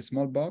have a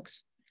small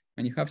box,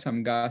 and you have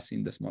some gas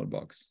in the small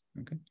box,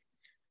 okay?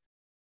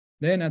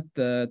 Then at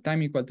the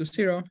time equal to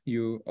 0,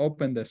 you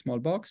open the small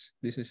box.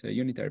 This is a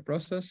unitary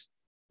process,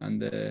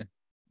 and the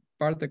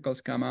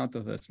particles come out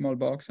of the small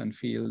box and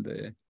fill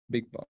the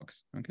big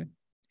box, okay?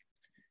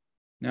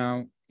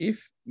 Now,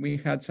 if we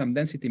had some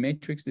density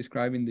matrix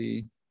describing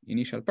the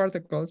initial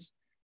particles,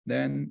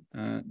 then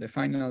the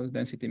final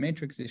density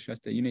matrix is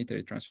just a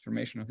unitary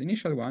transformation of the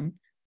initial one,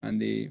 and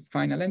the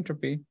final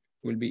entropy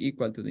will be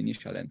equal to the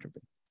initial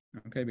entropy,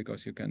 okay?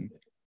 Because you can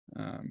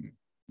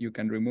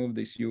remove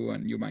this U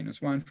and U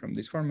minus 1 from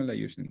this formula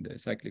using the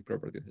cyclic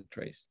property of the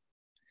trace.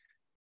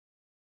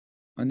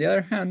 On the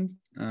other hand,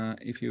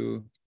 if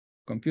you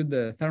compute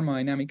the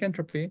thermodynamic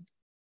entropy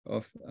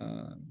of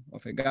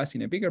a gas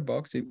in a bigger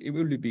box, it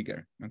will be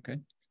bigger, okay?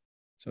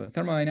 So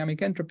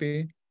thermodynamic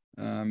entropy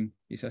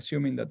is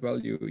assuming that, well,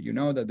 you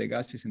know that the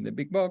gas is in the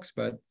big box,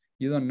 but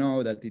you don't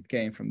know that it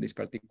came from this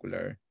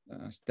particular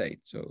state.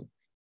 So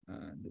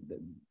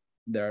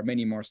there are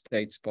many more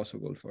states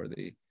possible for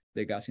the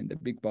gas in the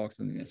big box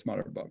than in a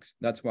smaller box.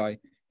 That's why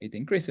it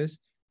increases.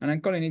 And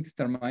I'm calling it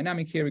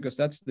thermodynamic here because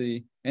that's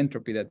the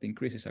entropy that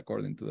increases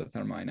according to the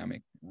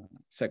thermodynamic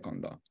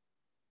second law.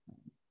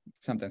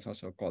 Sometimes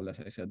also called, as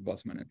I said,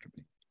 Boltzmann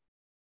entropy.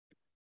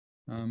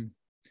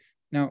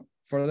 Now,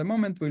 for the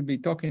moment, we'll be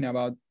talking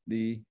about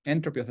the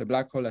entropy of the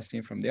black hole as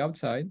seen from the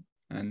outside.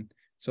 And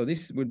so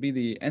this would be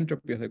the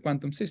entropy of the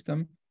quantum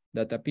system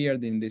that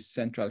appeared in this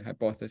central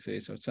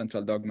hypothesis or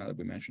central dogma that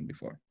we mentioned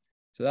before.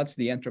 So that's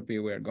the entropy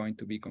we're going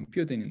to be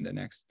computing in the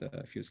next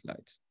few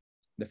slides,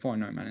 the von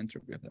Neumann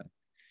entropy of that.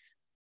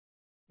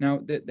 Now,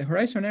 the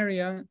horizon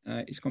area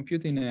is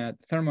computing a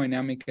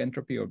thermodynamic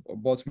entropy or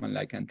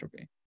Boltzmann-like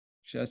entropy.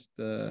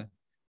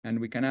 And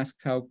we can ask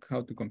how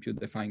to compute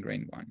the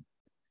fine-grained one.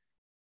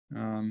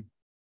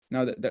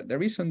 Now, the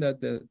reason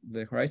that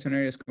the horizon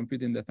area is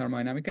computing the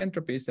thermodynamic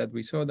entropy is that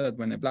we saw that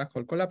when a black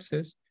hole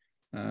collapses,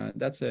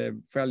 that's a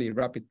fairly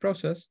rapid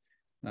process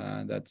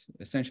that's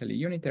essentially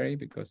unitary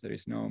because there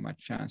is no much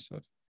chance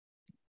of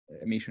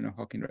emission of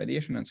Hawking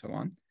radiation and so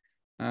on.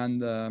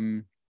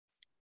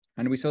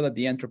 And we saw that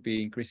the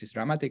entropy increases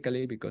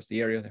dramatically because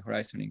the area of the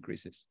horizon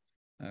increases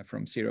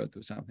from 0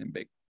 to something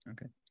big,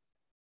 okay?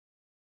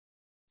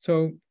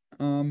 So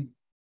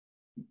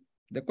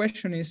the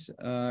question is,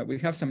 we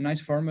have some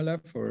nice formula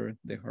for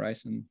the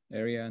horizon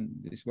area and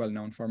this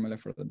well-known formula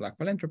for the black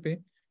hole entropy.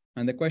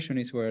 And the question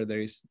is where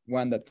there is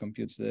one that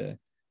computes the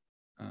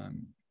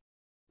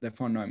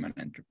von Neumann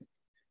entropy.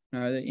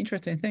 Now, the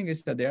interesting thing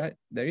is that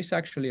there is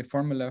actually a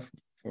formula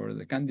for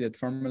the candidate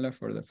formula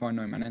for the von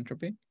Neumann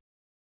entropy.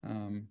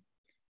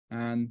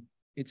 And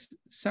it's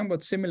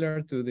somewhat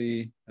similar to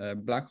the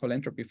black hole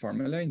entropy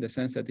formula in the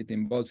sense that it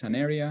involves an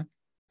area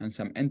and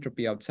some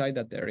entropy outside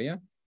that area.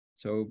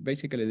 So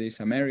basically there is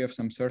some area of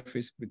some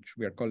surface, which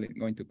we are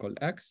going to call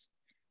X.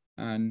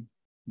 And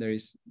there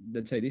is,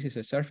 let's say this is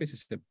a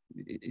surface,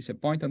 it's a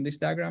point on this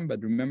diagram,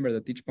 but remember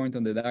that each point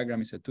on the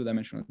diagram is a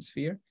two-dimensional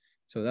sphere.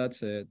 So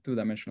that's a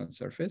two-dimensional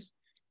surface.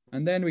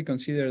 And then we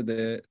consider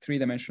the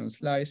three-dimensional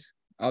slice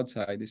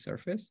outside the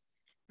surface.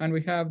 And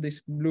we have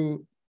this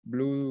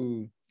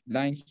blue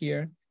line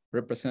here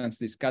represents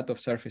this cutoff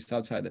surface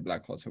outside the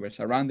black hole. So we're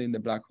surrounding the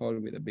black hole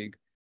with a big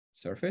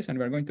surface, and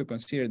we're going to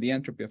consider the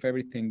entropy of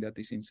everything that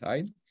is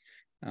inside.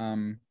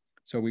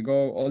 So we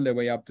go all the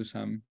way up to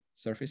some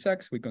surface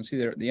X. We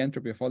consider the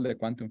entropy of all the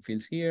quantum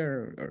fields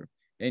here, or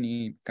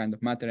any kind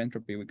of matter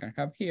entropy we can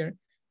have here.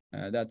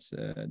 That's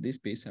this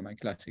piece,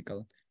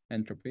 semi-classical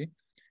entropy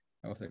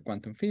of the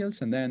quantum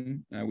fields. And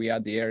then we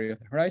add the area of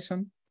the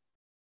horizon.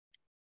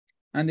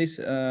 And this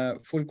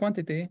full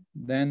quantity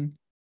then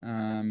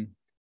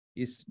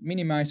is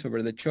minimized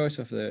over the choice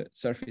of the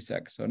surface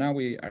X. So now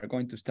we are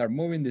going to start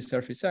moving the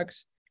surface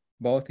X,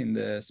 both in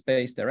the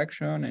space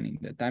direction and in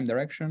the time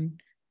direction,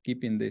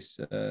 keeping this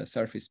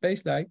surface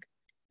space-like.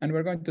 And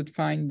we're going to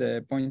find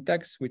the point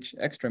X, which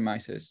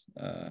extremizes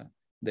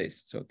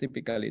this. So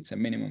typically it's a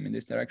minimum in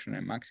this direction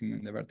and maximum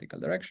in the vertical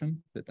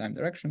direction, the time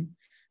direction.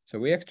 So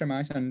we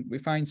extremize and we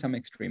find some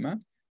extrema.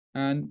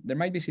 And there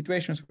might be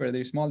situations where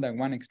there is more than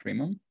one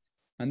extremum.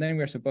 And then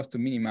we're supposed to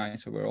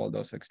minimize over all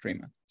those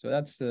extrema. So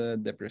that's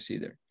the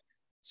procedure.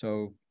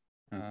 So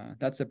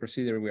that's the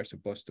procedure we are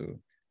supposed to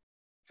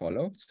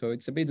follow. So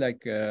it's a bit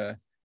like,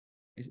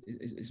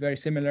 it's very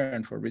similar,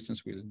 and for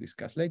reasons we'll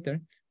discuss later,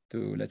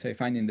 to, let's say,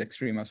 finding the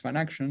extremas of an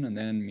action and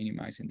then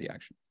minimizing the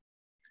action.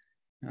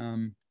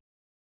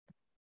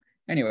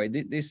 Anyway,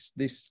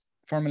 this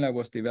formula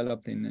was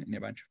developed in a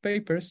bunch of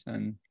papers,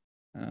 and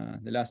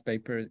the last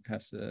paper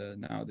has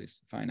now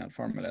this final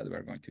formula that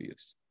we're going to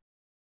use.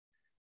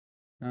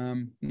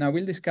 Now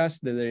we'll discuss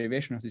the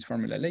derivation of this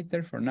formula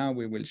later. For now,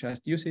 we will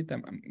just use it.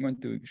 I'm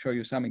going to show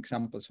you some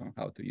examples on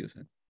how to use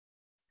it.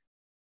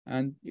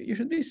 And you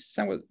should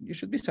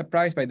be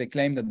surprised by the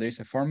claim that there is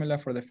a formula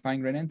for the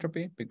fine-grained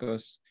entropy,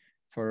 because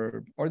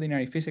for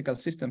ordinary physical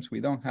systems, we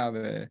don't have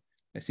a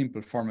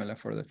simple formula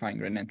for the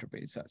fine-grained entropy.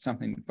 It's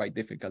something quite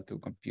difficult to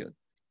compute.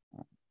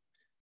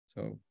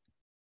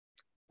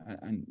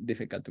 And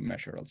difficult to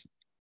measure also.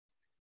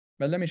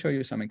 But let me show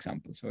you some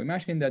examples. So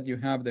imagine that you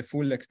have the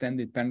full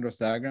extended Penrose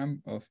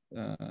diagram of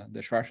the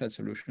Schwarzschild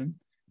solution.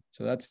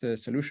 So that's the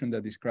solution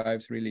that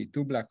describes really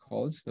two black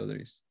holes. So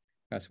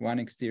has one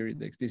exterior,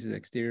 this is the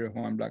exterior of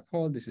one black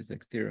hole, this is the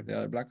exterior of the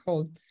other black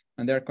hole,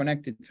 and they're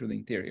connected through the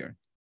interior,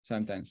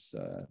 sometimes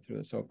through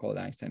the so-called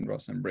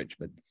Einstein-Rosen bridge.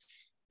 But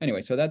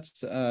anyway, so that's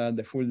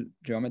the full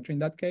geometry in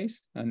that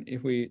case. And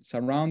if we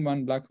surround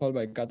one black hole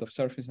by cutoff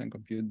surface and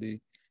compute the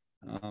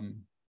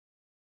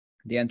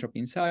entropy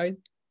inside,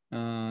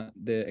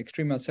 the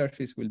extremal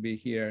surface will be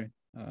here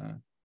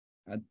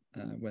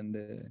when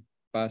the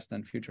past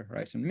and future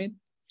horizon meet,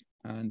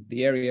 and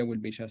the area will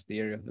be just the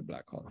area of the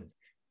black hole.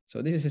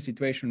 So this is a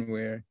situation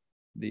where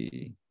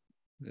this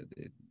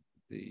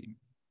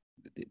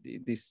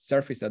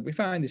surface that we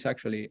find is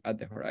actually at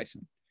the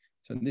horizon.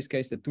 So in this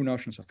case, the two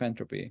notions of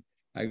entropy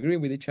agree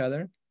with each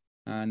other,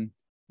 and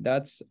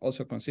that's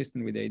also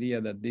consistent with the idea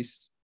that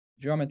this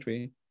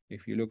geometry,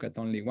 if you look at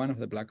only one of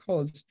the black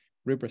holes,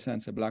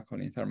 represents a black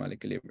hole in thermal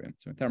equilibrium.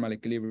 So in thermal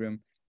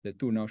equilibrium, the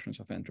two notions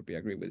of entropy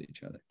agree with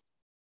each other.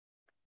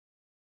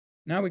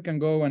 Now we can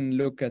go and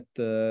look at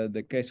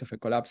the case of a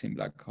collapsing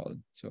black hole.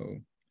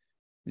 So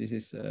this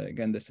is,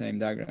 again, the same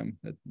diagram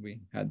that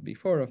we had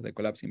before of the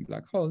collapsing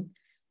black hole.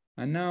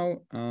 And now,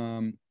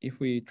 if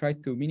we try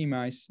to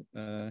minimize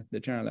the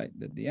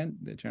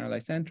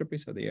generalized entropy,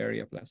 so the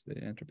area plus the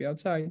entropy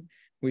outside,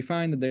 we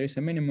find that there is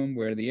a minimum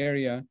where the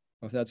area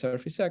of that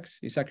surface X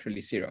is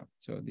actually 0.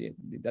 So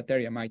that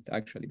area might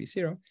actually be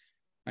 0.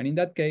 And in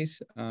that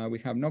case, we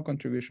have no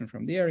contribution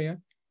from the area,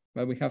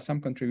 but we have some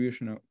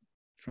contribution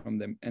from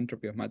the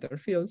entropy of matter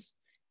fields.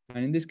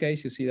 And in this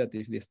case, you see that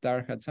if the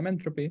star had some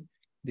entropy,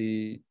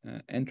 the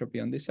entropy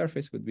on this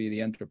surface would be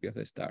the entropy of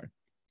the star.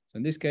 So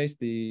in this case,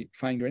 the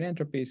fine-grained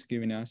entropy is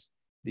giving us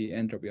the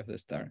entropy of the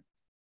star.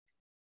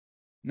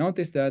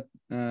 Notice that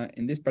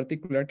in this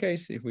particular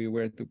case, if we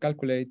were to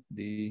calculate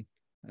the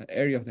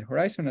area of the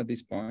horizon at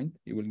this point,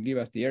 it will give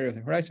us the area of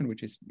the horizon,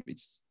 which is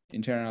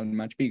in general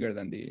much bigger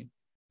than the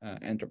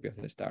entropy of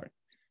the star.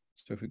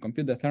 So if we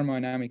compute the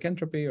thermodynamic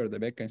entropy or the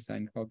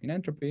Bekenstein-Hawking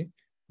entropy,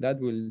 that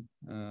will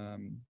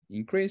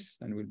increase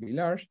and will be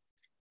large.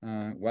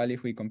 While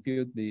if we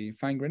compute the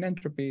fine-grained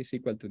entropy is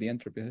equal to the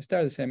entropy of the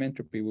star, the same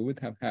entropy we would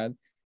have had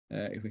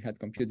if we had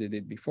computed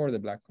it before the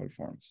black hole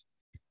forms.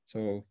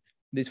 So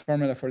this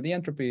formula for the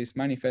entropy is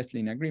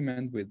manifestly in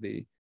agreement with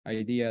the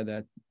idea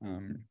that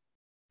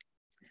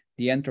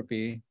the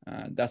entropy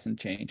doesn't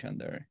change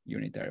under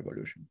unitary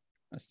evolution,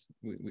 as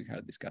we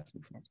had discussed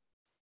before.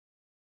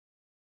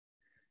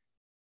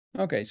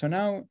 Okay, so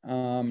now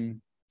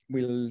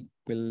we'll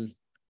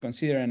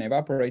consider an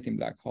evaporating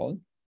black hole.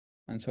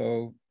 And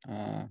so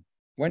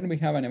when we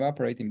have an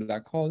evaporating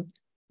black hole,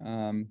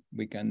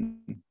 we can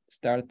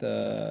start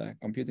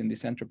computing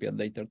this entropy at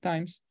later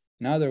times.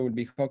 Now there will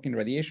be Hawking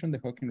radiation.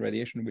 The Hawking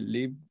radiation will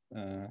leave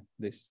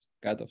this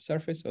cutoff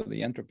surface, so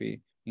the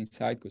entropy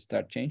inside could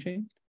start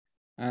changing.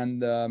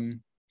 And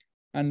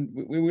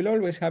we will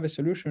always have a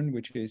solution,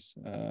 which is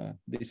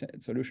this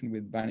solution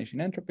with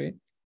vanishing entropy.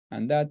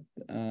 And that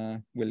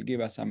will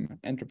give us some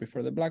entropy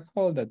for the black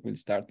hole that will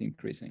start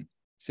increasing,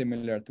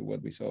 similar to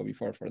what we saw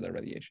before for the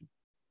radiation.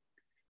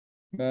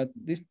 But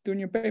these two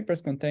new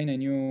papers contain a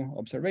new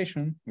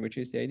observation, which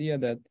is the idea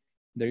that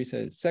there is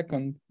a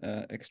second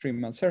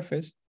extremal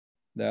surface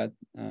that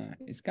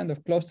is kind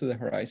of close to the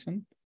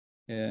horizon.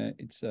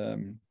 It's a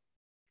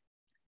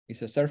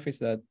surface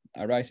that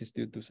arises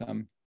due to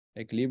some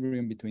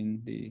equilibrium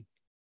between the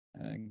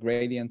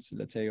gradients,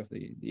 let's say, of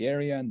the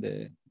area and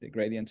the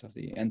gradients of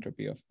the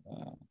entropy of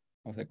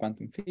the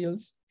quantum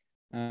fields.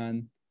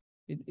 And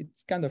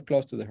it's kind of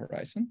close to the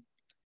horizon.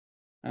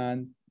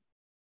 And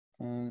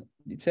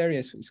its area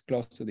is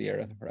close to the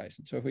area of the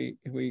horizon. So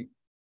if we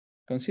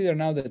consider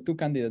now the two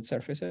candidate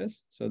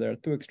surfaces, so there are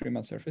two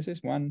extremal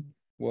surfaces. One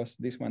was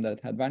this one that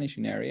had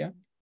vanishing area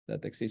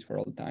that exists for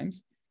all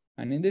times.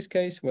 And in this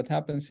case, what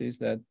happens is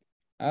that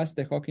as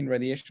the Hawking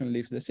radiation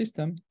leaves the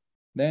system,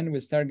 then we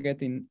start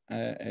getting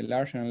a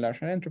larger and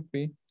larger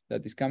entropy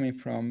that is coming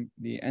from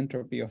the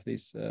entropy of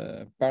these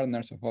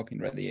partners of Hawking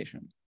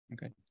radiation.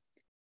 Okay,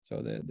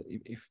 so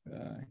if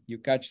you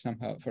catch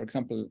somehow, for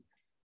example,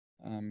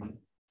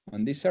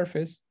 on this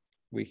surface,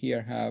 we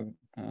here have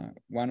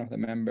one of the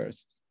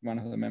members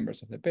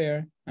of the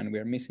pair, and we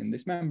are missing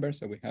this member,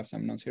 so we have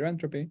some non-zero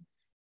entropy.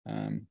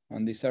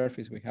 On this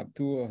surface, we have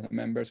two of the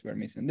members, we're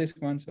missing this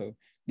one, so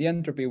the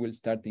entropy will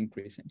start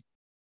increasing.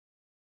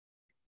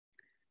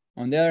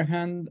 On the other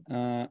hand,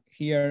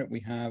 here we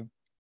have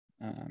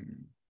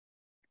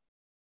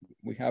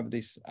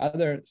this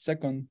other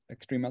second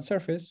extremal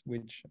surface,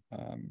 which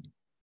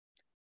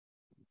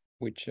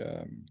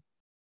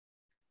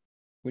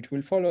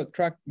will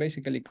track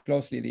basically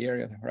closely the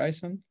area of the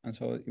horizon, and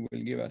so it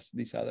will give us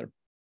this other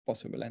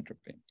possible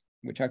entropy,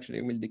 which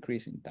actually will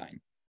decrease in time.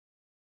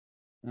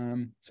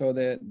 So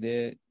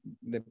the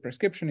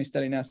prescription is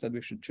telling us that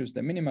we should choose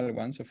the minimal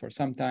one. So for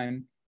some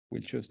time,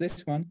 we'll choose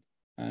this one.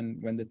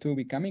 And when the two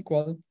become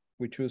equal,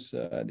 we choose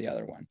the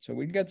other one. So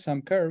we get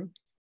some curve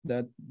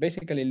that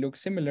basically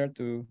looks similar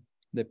to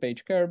the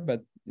page curve,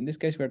 but in this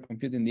case, we're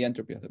computing the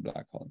entropy of the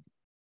black hole.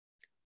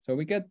 So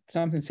we get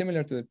something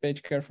similar to the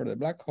page curve for the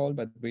black hole,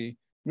 but we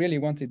really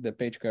wanted the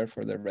page curve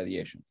for the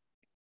radiation.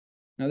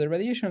 Now the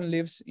radiation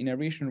lives in a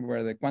region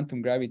where the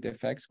quantum gravity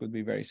effects could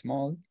be very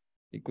small.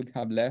 It could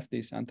have left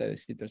this anti-de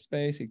Sitter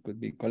space. It could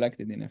be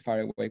collected in a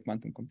faraway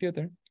quantum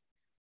computer.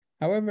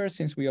 However,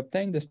 since we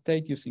obtained the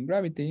state using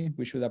gravity,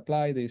 we should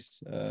apply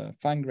this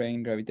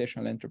fine-grained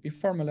gravitational entropy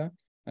formula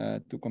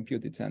to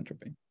compute its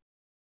entropy.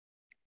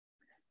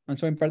 And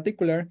so in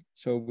particular,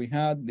 so we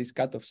had this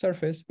cutoff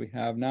surface. We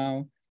have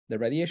now the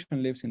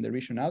radiation lives in the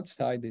region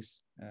outside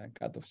this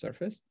cutoff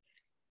surface.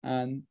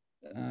 And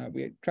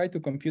we try to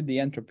compute the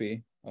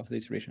entropy of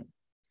this region.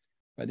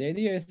 But the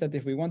idea is that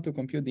if we want to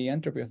compute the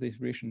entropy of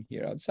this region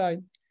here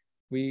outside,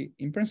 we,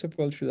 in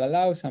principle, should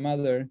allow some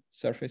other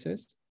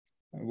surfaces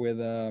with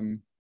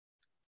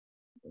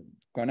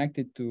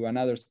connected to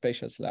another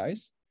spatial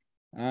slice.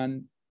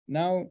 And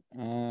now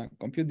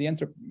compute the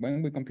entropy.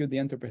 When we compute the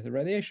entropy of the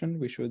radiation,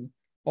 we should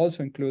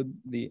also include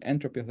the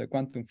entropy of the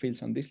quantum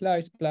fields on this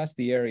slice plus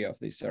the area of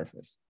this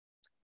surface.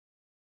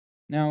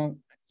 Now,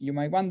 you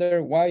might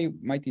wonder, why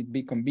might it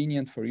be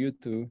convenient for you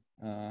to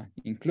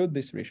include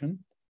this region?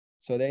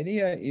 So the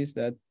idea is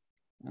that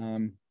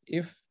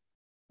if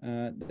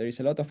there is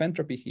a lot of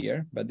entropy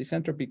here, but this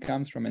entropy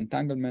comes from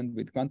entanglement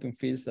with quantum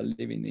fields that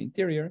live in the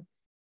interior,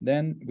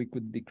 then we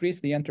could decrease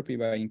the entropy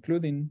by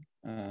including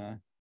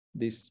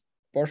this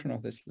portion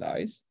of the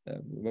slice,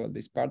 well,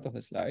 this part of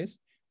the slice.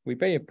 We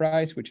pay a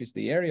price, which is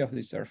the area of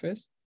the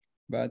surface.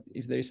 But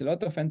if there is a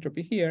lot of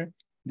entropy here,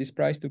 this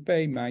price to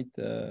pay might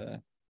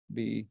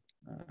be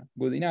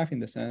good enough in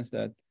the sense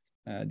that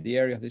the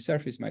area of the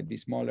surface might be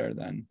smaller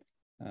than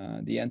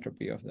the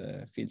entropy of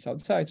the fields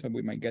outside. So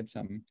we might get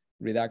some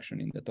reduction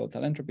in the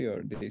total entropy,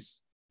 or this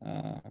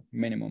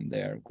minimum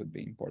there could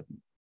be important.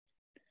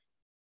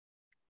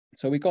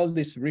 So we call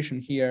this region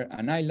here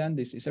an island.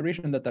 This is a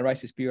region that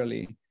arises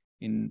purely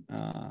in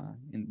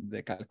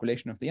the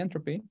calculation of the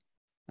entropy.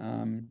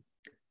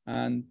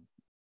 And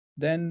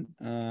then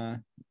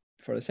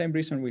for the same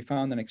reason we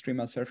found an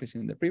extremal surface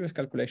in the previous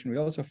calculation, we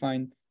also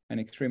find an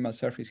extremal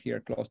surface here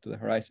close to the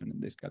horizon in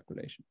this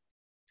calculation.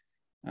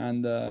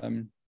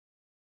 And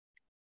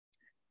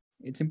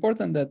it's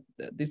important that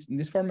in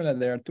this formula,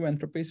 there are two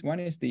entropies. One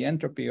is the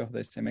entropy of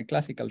the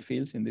semi-classical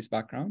fields in this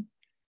background.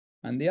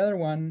 And the other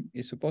one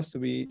is supposed to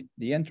be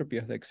the entropy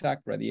of the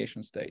exact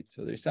radiation state.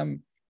 So there's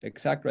some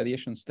exact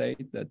radiation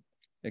state that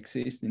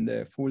exists in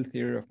the full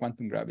theory of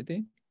quantum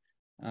gravity.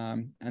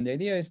 And the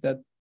idea is that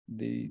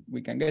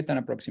we can get an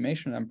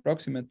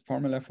approximate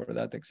formula for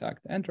that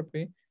exact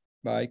entropy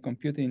by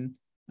computing,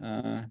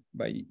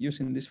 by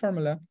using this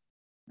formula,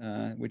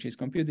 which is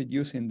computed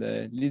using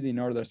the leading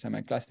order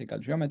semi-classical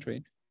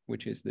geometry,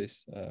 which is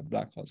this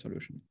black hole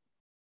solution.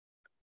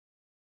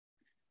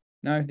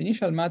 Now, if the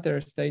initial matter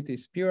state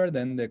is pure,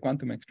 then the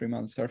quantum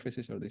extremal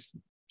surfaces, or these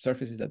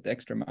surfaces that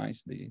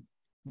extremize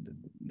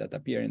that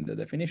appear in the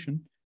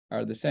definition,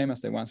 are the same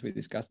as the ones we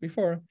discussed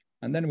before.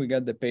 And then we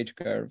get the page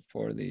curve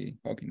for the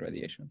Hawking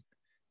radiation.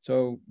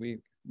 So we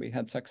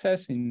had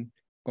success in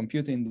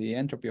computing the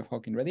entropy of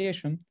Hawking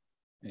radiation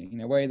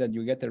in a way that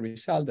you get a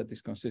result that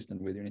is consistent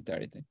with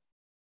unitarity.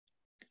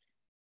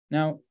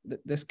 Now,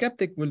 the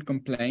skeptic will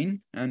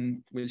complain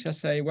and will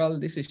just say, well,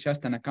 this is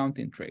just an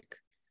accounting trick.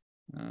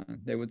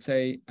 They would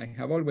say, I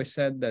have always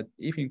said that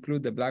if you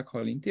include the black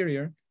hole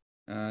interior,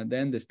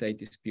 then the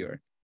state is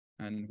pure.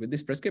 And with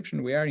this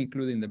prescription, we are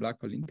including the black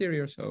hole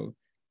interior, so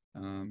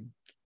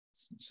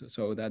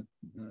that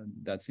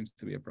seems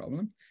to be a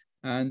problem.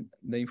 And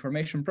the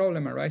information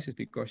problem arises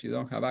because you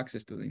don't have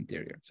access to the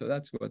interior. So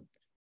that's what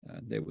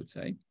they would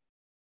say.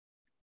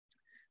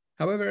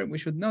 However, we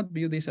should not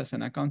view this as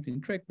an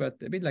accounting trick, but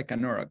a bit like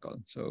an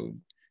oracle. So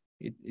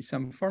it is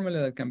some formula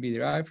that can be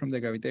derived from the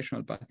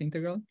gravitational path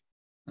integral.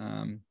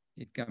 I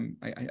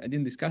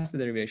didn't discuss the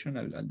derivation.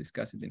 I'll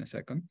discuss it in a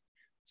second.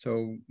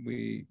 So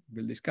we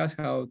will discuss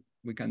how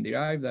we can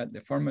derive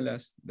the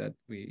formulas that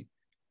we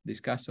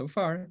discussed so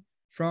far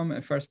from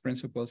a first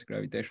principles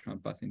gravitational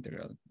path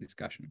integral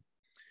discussion.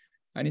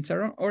 And it's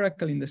an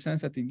oracle in the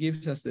sense that it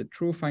gives us the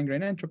true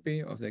fine-grained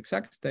entropy of the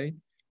exact state,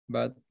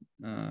 but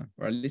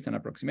or at least an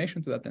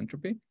approximation to that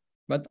entropy,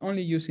 but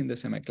only using the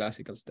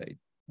semi-classical state.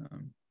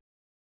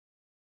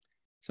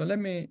 So let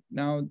me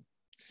now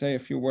say a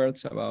few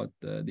words about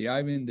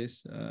deriving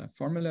this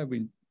formula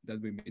that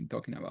we've been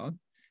talking about.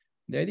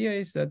 The idea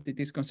is that it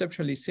is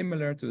conceptually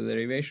similar to the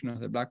derivation of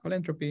the black hole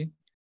entropy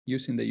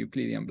using the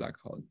Euclidean black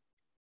hole.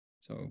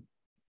 So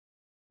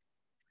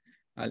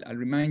I'll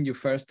remind you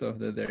first of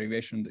the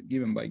derivation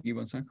given by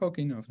Gibbons and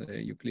Hawking of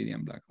the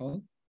Euclidean black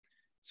hole.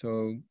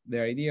 So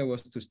the idea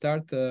was to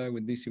start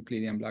with this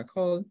Euclidean black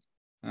hole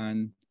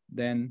and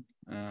then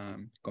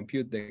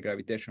compute the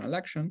gravitational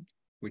action,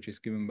 which is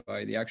given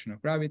by the action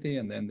of gravity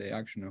and then the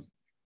action of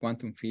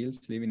quantum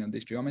fields living on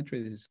this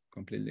geometry. This is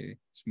completely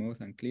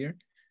smooth and clear.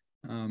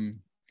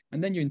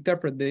 And then you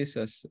interpret this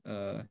as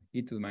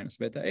e to the minus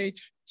beta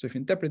h. So if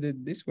you interpret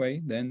it this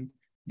way, then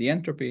the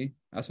entropy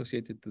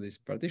associated to this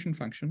partition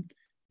function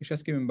is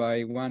just given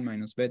by 1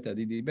 minus beta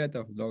dd beta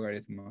of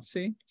logarithm of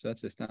c. So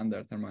that's the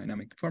standard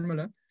thermodynamic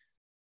formula.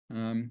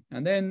 And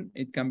then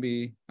it can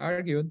be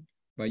argued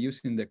by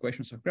using the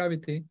equations of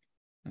gravity.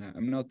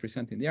 I'm not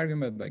presenting the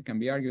argument, but it can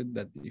be argued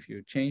that if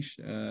you change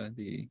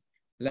the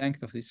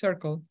length of this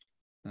circle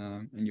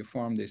and you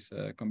form this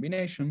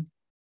combination,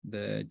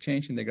 the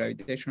change in the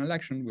gravitational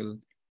action will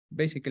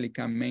basically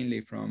come mainly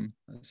from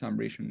some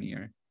region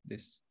near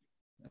this,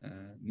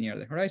 near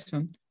the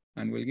horizon,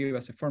 and will give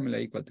us a formula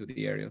equal to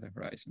the area of the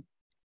horizon.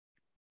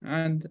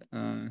 And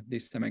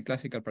this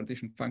semi-classical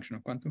partition function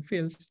of quantum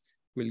fields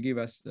will give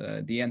us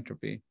the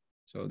entropy.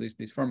 So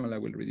this formula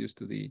will reduce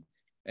to the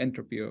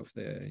entropy of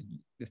the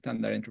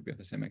standard entropy of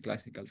the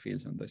semi-classical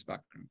fields on this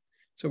background.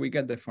 So we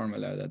get the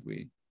formula that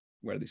we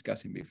were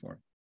discussing before.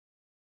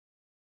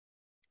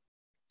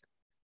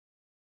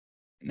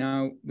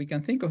 Now, we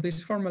can think of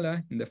this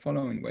formula in the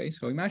following way.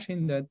 So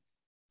imagine that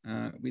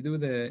we do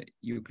the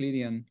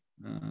Euclidean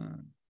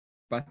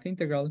path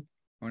integral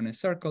on a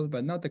circle,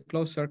 but not a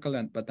closed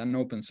circle, but an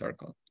open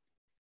circle.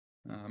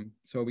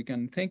 So we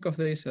can think of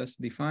this as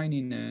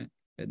defining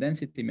a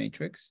density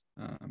matrix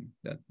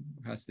that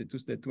has the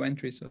two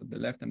entries, so the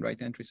left and right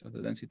entries of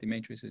the density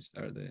matrices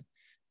are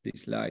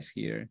these lies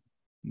here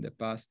in the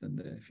past and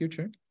the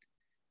future.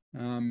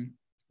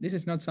 This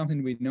is not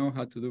something we know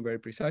how to do very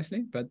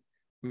precisely, but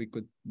we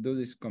could do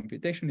this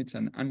computation. It's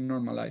an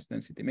unnormalized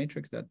density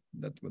matrix.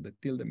 That's what the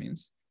tilde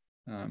means.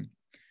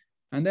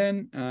 And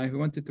then if we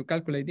wanted to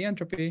calculate the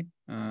entropy,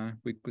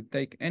 we could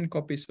take n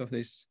copies of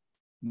this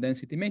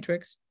density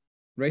matrix,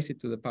 raise it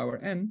to the power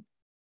n.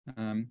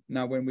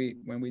 Now, when we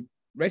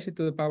raise it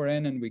to the power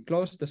n and we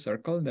close the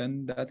circle,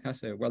 then that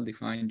has a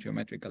well-defined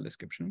geometrical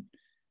description.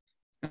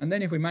 And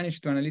then if we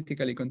manage to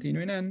analytically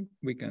continue in n,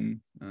 we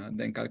can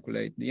then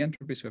calculate the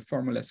entropy, so a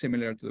formula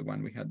similar to the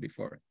one we had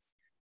before.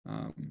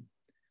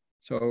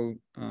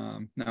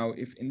 Now,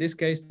 if in this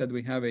case that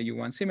we have a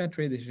U1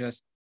 symmetry, this is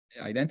just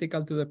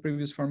identical to the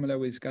previous formula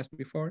we discussed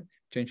before.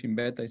 Change in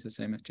beta is the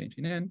same as change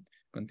in n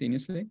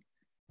continuously.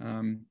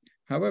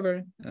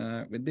 However,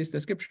 with this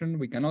description,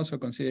 we can also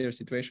consider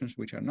situations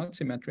which are not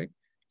symmetric.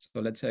 So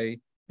let's say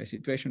a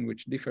situation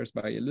which differs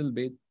by a little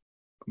bit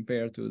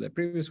compared to the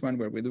previous one,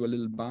 where we do a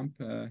little bump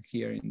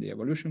here in the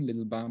evolution.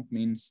 Little bump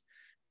means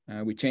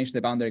we change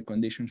the boundary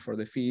conditions for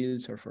the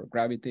fields or for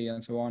gravity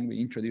and so on. We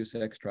introduce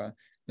extra,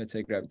 let's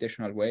say,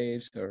 gravitational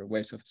waves or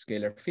waves of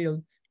scalar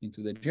field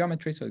into the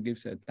geometry. So it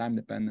gives a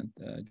time-dependent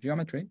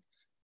geometry.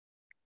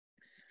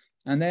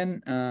 And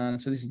then,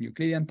 so this is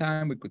Euclidean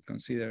time. We could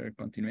consider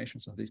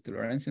continuations of this to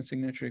Lorentzian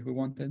signature if we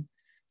wanted.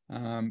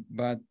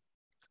 But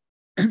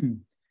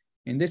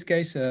in this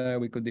case,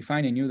 we could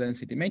define a new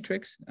density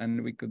matrix,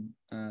 and we could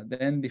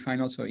then define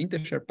also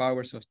integer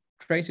powers of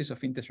traces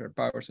of integer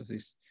powers of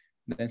this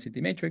density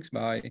matrix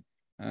by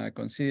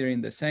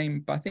considering the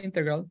same path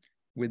integral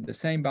with the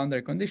same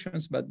boundary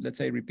conditions, but let's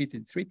say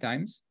repeated 3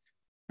 times,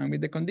 and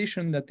with the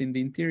condition that in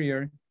the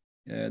interior,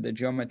 the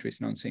geometry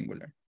is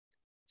non-singular.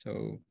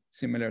 So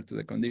similar to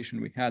the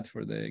condition we had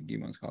for the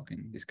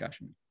Gibbons-Hawking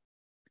discussion.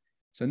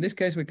 So in this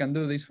case, we can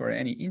do this for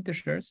any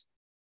integers.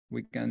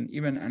 We can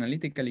even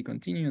analytically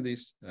continue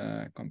this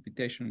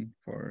computation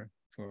for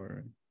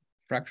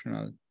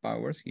fractional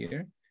powers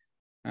here.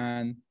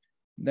 And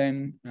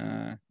then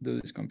do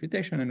this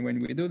computation. And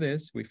when we do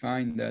this, we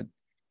find that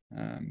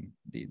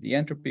the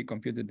entropy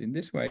computed in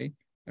this way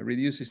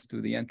reduces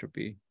to the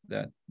entropy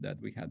that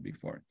we had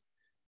before.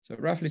 So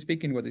roughly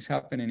speaking, what is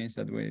happening is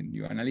that when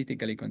you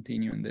analytically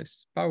continue in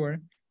this power,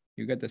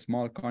 you get a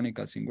small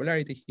conical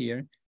singularity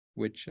here,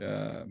 which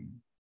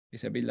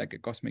is a bit like a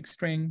cosmic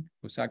string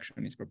whose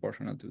action is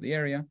proportional to the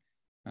area.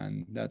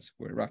 And that's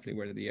roughly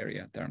where the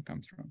area term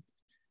comes from.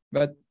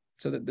 But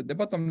so the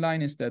bottom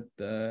line is that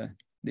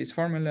this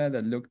formula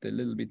that looked a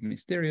little bit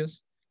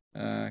mysterious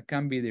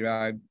can be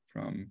derived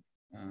from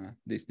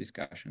this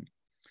discussion.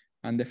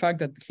 And the fact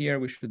that here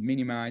we should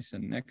minimize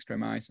and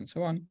extremize and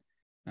so on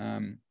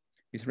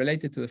is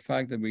related to the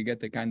fact that we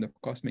get a kind of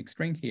cosmic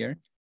string here.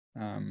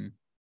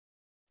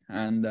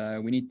 And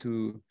we need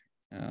to,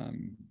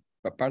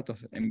 part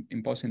of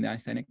imposing the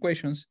Einstein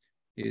equations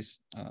is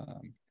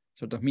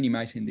sort of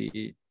minimizing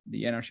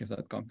the energy of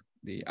that,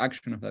 the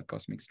action of that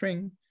cosmic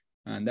string.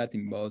 And that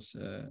involves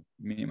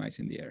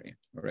minimizing the area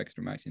or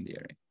extremizing the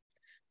area.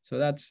 So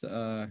that's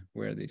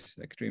where this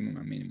extremum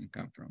and minimum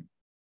come from.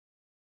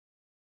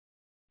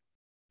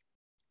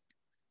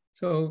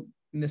 So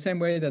in the same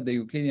way that the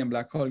Euclidean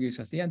black hole gives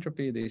us the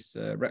entropy, this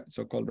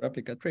so-called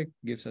replica trick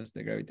gives us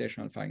the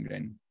gravitational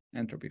fine-grained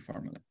entropy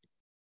formula.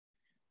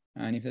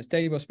 And if the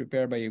state was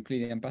prepared by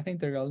Euclidean path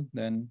integral,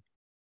 then,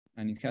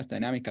 and it has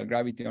dynamical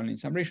gravity only in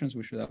some regions,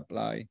 we should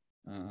apply,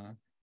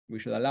 we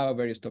should allow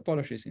various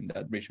topologies in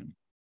that region.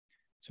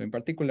 So in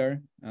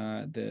particular,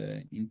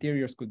 the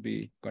interiors could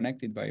be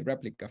connected by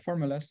replica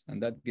formulas,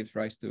 and that gives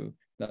rise to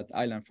that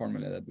island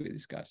formula that we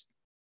discussed.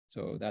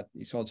 So that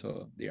is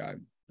also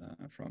derived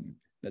from,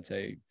 let's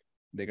say,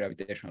 the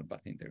gravitational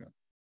path integral.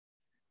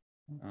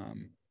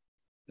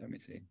 Let me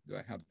see, do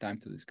I have time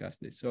to discuss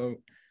this? So,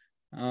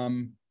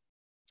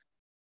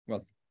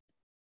 well,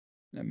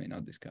 let me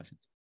not discuss it.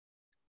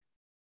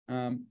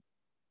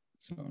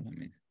 So let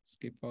me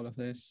skip all of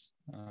this.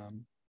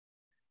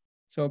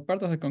 So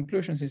part of the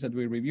conclusions is that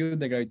we reviewed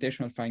the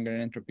gravitational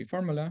fine-grained entropy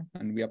formula,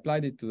 and we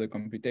applied it to the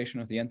computation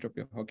of the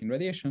entropy of Hawking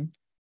radiation,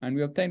 and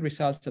we obtained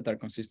results that are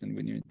consistent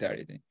with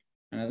unitarity.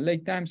 And at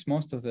late times,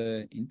 most of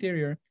the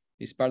interior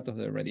is part of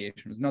the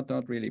radiation. It's not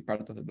really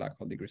part of the black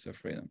hole degrees of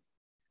freedom.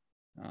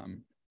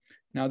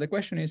 Now the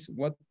question is,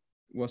 what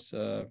was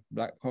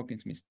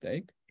Hawking's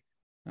mistake?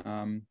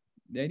 The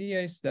idea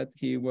is that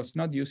he was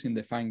not using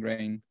the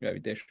fine-grained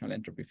gravitational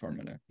entropy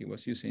formula. He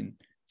was using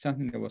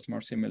something that was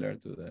more similar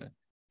to the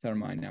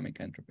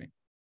thermodynamic entropy.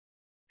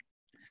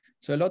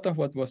 So a lot of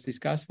what was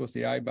discussed was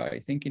derived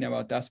by thinking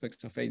about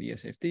aspects of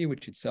ADS-FT,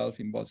 which itself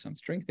involves some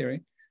string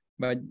theory,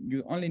 but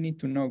you only need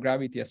to know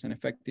gravity as an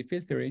effective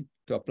field theory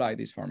to apply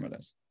these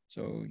formulas.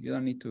 So you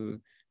don't need to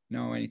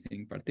know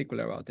anything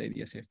particular about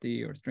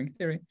ADS-FT or string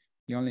theory.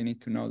 You only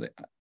need to know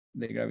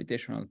the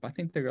gravitational path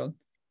integral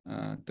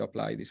to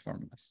apply these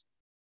formulas.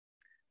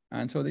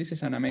 And so this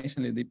is an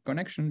amazingly deep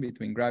connection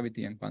between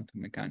gravity and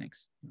quantum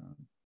mechanics.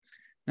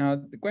 Now,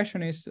 the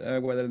question is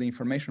whether the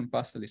information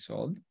puzzle is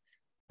solved.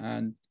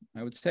 And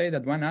I would say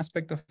that one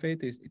aspect of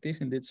it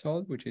is indeed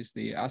solved, which is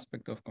the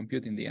aspect of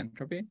computing the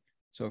entropy.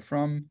 So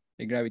from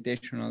a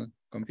gravitational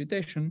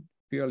computation,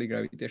 purely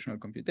gravitational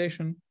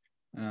computation,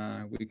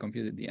 we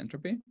computed the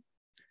entropy.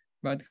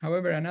 But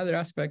however, another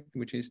aspect,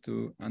 which is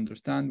to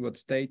understand what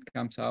state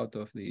comes out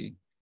of the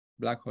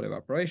black hole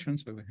evaporation.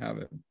 So we have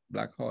a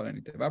black hole and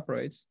it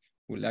evaporates.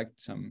 We like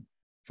some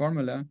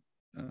formula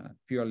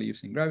purely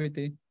using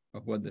gravity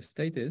of what the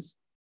state is.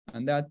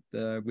 And that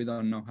we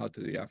don't know how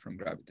to derive from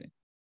gravity.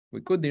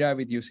 We could derive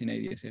it using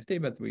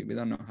ADS-FT, but we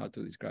don't know how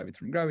to describe it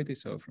from gravity.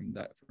 So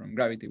from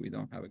gravity, we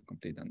don't have a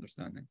complete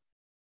understanding.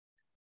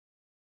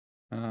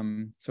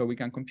 So we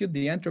can compute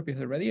the entropy of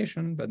the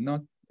radiation, but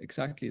not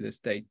exactly the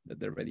state that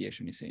the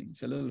radiation is in.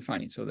 It's a little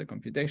funny. So the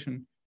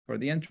computation for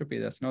the entropy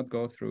does not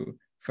go through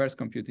first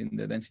computing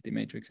the density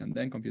matrix and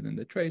then computing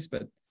the trace,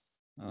 but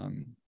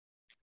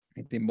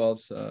it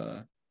involves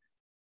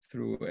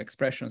through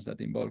expressions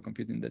that involve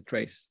computing the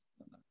trace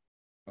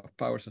of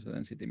powers of the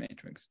density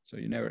matrix. So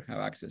you never have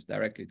access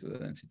directly to the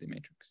density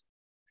matrix.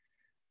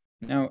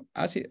 Now,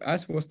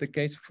 as was the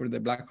case for the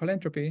black hole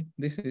entropy,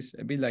 this is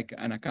a bit like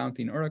an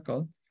accounting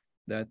oracle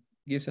that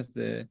gives us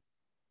the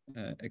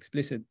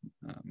explicit,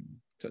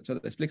 so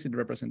the explicit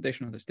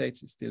representation of the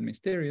states is still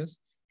mysterious.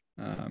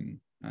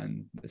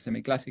 And the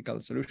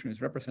semi-classical solution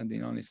is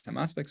representing only some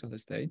aspects of the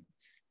state,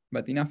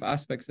 but enough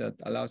aspects that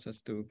allows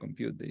us to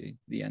compute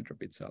the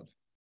entropy itself.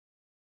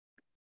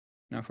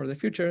 Now for the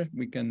future,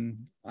 we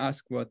can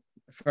ask what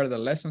further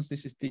lessons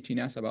this is teaching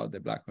us about the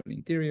black hole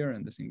interior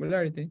and the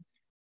singularity.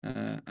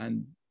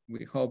 And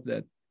we hope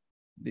that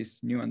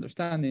this new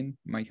understanding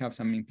might have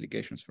some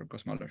implications for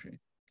cosmology,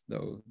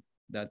 though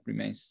that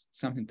remains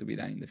something to be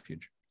done in the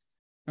future.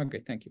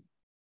 Okay, thank you.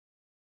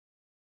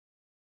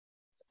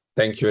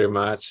 Thank you very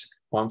much,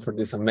 Juan, for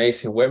this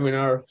amazing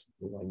webinar.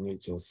 Let me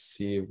just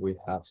see if we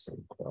have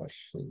some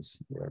questions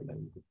here. Let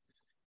me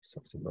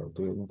start about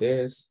doing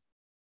this.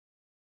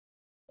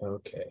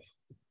 Okay.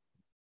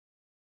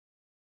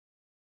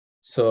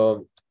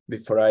 So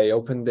before I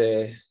open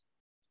the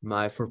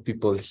mic for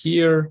people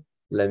here,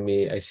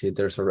 I see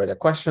there's already a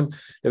question.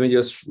 Let me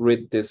just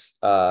read this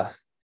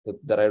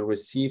that I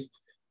received.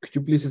 Could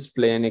you please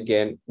explain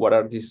again what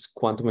are these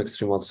quantum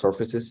extremal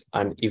surfaces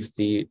and if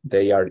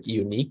they are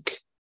unique?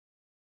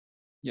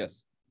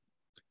 Yes.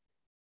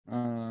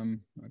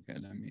 Okay,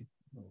 let me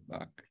go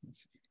back.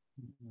 Let's see.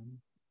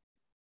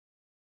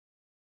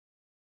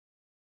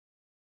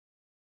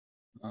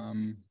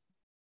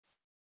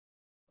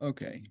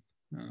 Okay,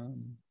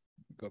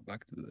 go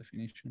back to the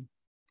definition.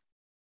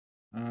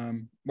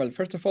 Well,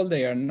 first of all,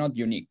 they are not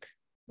unique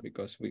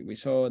because we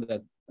saw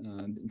that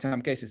in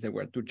some cases there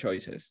were two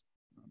choices.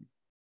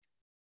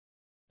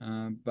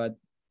 But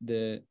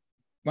the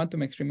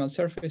quantum extremal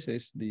surface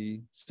is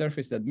the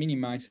surface that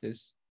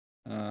minimizes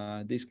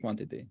this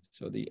quantity.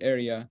 So the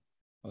area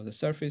of the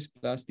surface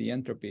plus the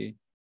entropy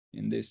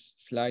in this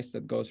slice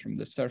that goes from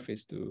the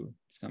surface to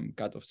some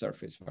cutoff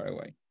surface far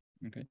away,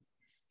 okay?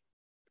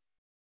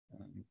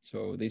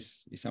 So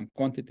this is some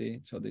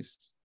quantity. So this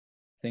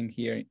thing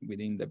here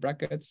within the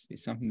brackets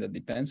is something that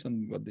depends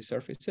on what the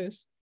surface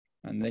is.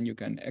 And then you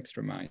can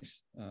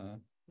extremize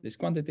this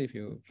quantity. If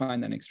you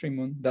find an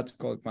extremum, that's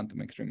called quantum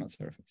extremal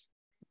surface.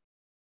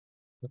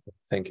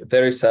 Thank you.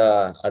 There is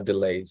a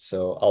delay,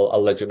 so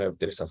I'll let you know if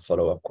there's a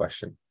follow-up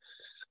question.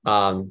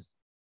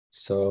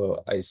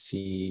 So I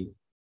see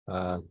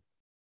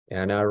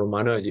Anna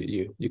Romano,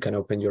 you can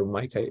open your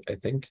mic, I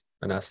think,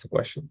 and ask the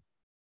question.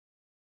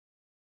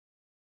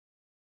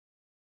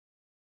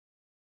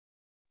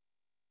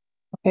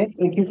 Okay,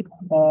 thank you.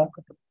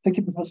 Thank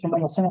you, Professor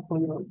Maldacena, for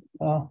your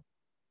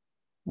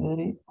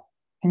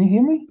can you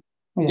hear me?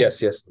 Oh, yeah.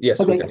 Yes,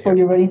 okay, we can for hear.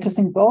 your very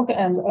interesting talk.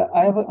 And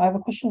I have a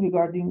question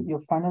regarding your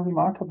final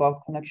remark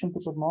about connection to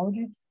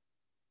cosmology.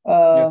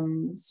 Yes.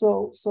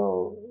 So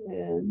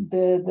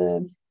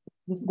the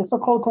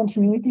so-called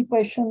continuity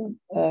question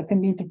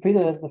can be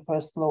interpreted as the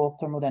first law of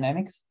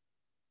thermodynamics.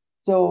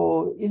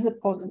 So is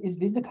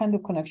this the kind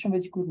of connection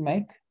that you could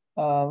make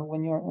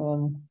when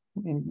you're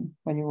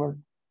when you were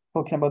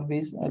talking about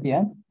this at the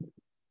end?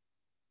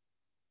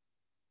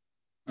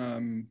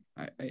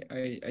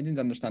 I didn't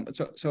understand.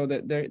 So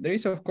there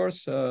is, of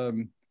course, a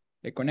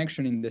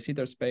connection in the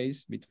zeta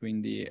space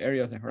between the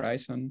area of the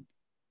horizon.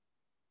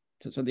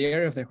 So the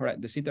area of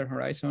the zeta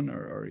horizon,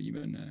 or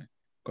even a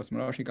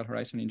cosmological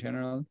horizon in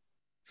general,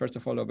 first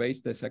of all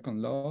obeys the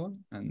second law,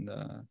 and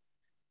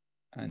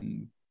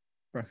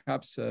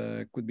perhaps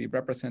could be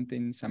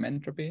representing some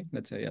entropy.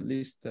 Let's say at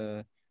least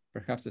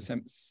perhaps the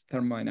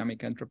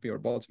thermodynamic entropy or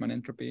Boltzmann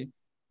entropy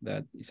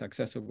that is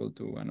accessible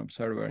to an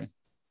observer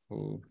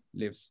who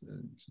lives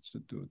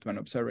to an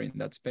observer in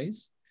that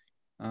space.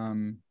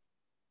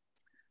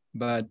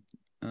 But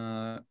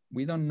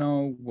we don't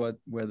know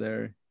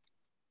whether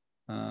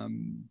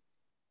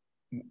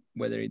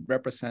it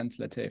represents,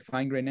 let's say,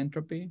 fine-grained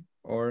entropy,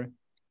 or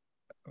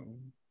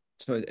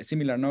so a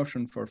similar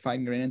notion for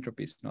fine-grained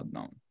entropy is not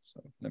known.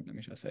 So let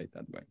me just say it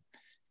that way.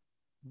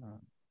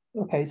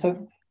 Okay,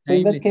 so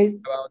in that case,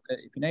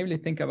 if you naively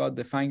think about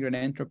the fine-grained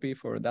entropy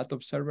for that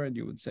observer,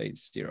 you would say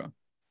it's zero.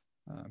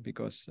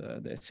 Because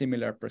the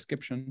similar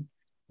prescription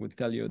would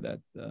tell you that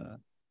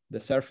the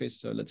surface,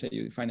 so let's say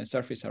you define a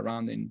surface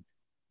surrounding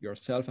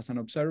yourself as an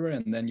observer,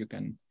 and then you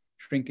can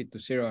shrink it to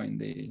zero in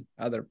the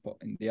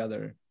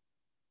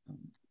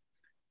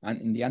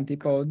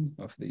antipode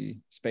of the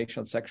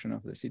spatial section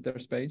of the zeta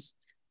space,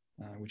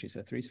 which is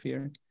a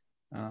 3-sphere,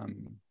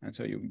 and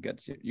so you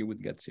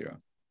would get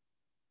zero.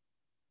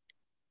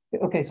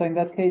 Okay, so in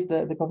that case,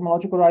 the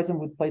cosmological horizon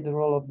would play the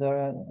role of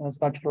the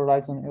spatial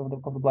horizon of the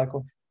black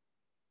hole.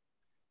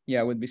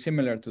 Yeah, it would be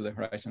similar to the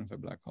horizon of a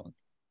black hole.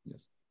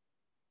 Yes.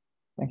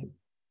 Thank you.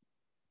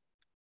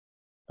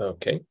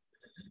 Okay.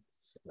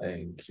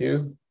 Thank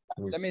you.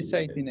 Let me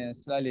say it in a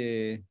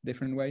slightly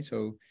different way.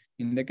 So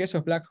in the case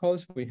of black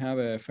holes, we have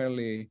a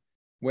fairly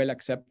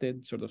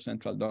well-accepted sort of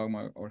central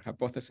dogma or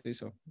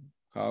hypothesis of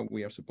how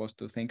we are supposed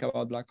to think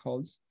about black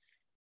holes.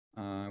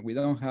 We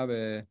don't have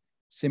a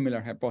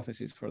similar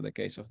hypothesis for the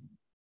case of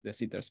the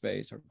zeta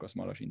space or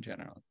cosmology in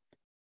general.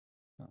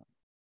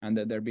 And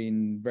that there have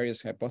been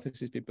various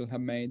hypotheses people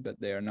have made, but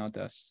they are not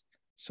as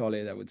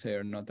solid, I would say,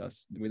 or not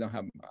as, we don't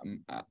have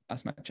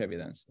as much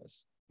evidence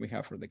as we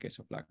have for the case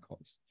of black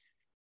holes.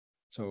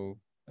 So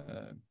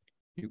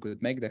you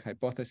could make the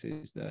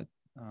hypothesis that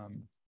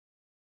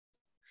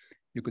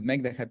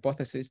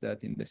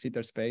in the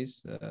zeta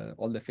space,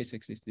 all the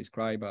physics is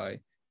described by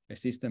a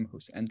system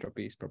whose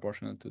entropy is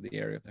proportional to the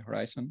area of the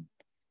horizon.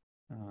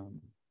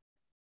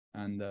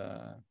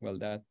 Well,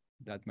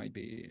 that might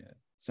be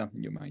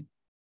something you might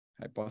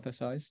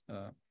hypothesize.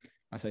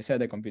 As I said,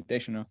 the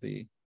computation of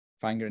the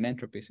fine-grained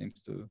entropy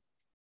seems to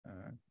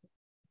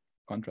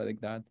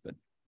contradict that, but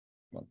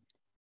well,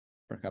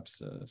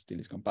 perhaps still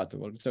is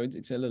compatible. So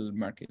it's a little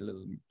murky, a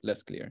little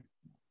less clear.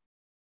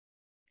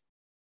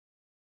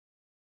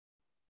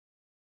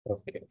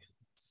 Okay,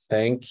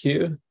 thank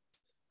you.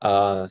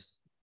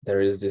 There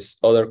is this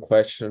other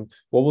question.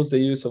 What was the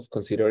use of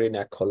considering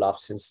a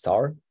collapsing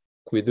star?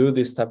 Could we do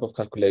this type of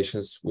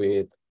calculations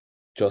with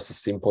just a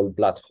simple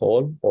black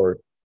hole or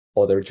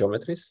other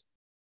geometries?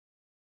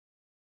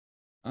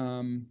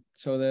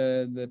 So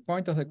the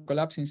point of the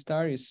collapsing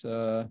star is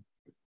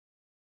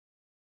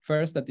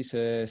first, that is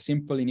a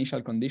simple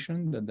initial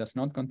condition that does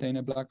not contain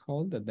a black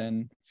hole that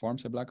then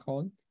forms a black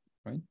hole,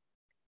 right?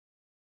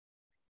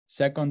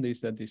 Second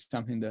is that it's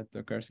something that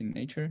occurs in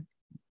nature,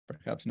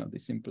 perhaps not the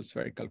simple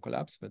spherical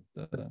collapse, but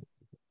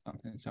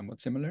something somewhat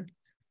similar,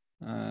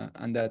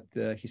 and that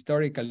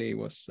historically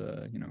was,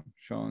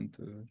 shown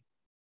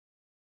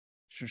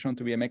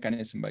to be a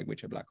mechanism by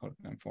which a black hole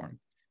can form.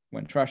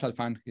 When Schwarzschild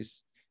found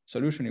his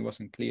solution, it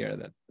wasn't clear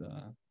that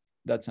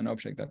that's an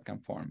object that can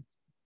form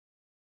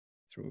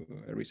through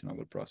a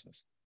reasonable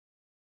process.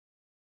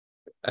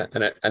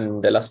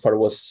 And the last part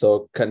was,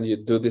 so can you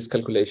do these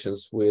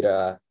calculations with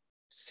a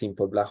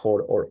simple black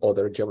hole or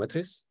other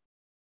geometries?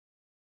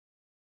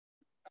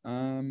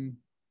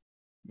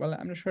 Well,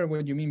 I'm not sure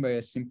what you mean by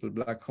a simple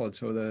black hole.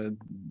 So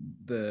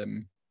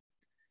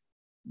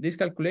these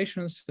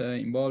calculations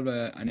involve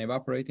an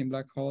evaporating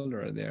black hole,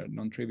 or they're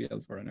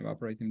non-trivial for an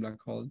evaporating black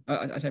hole.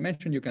 As I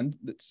mentioned,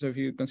 so if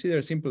you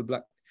consider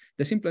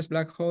the simplest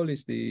black hole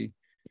is the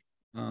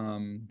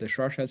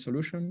Schwarzschild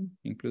solution,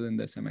 including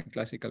the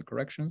semi-classical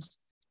corrections.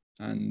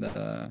 And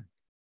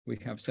we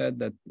have said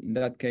that in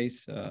that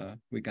case,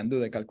 we can do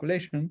the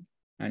calculation.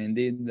 And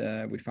indeed,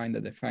 we find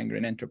that the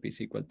fine-grained entropy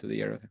is equal to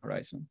the area of the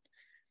horizon.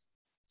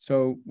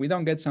 So we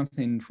don't get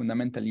something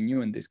fundamentally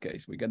new in this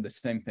case. We get the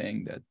same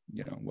thing that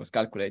was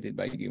calculated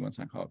by Gibbons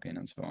and Hawking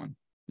and so on.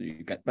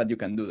 But you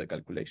can do the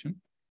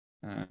calculation.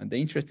 The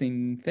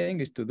interesting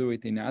thing is to do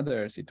it in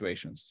other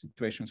situations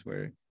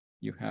where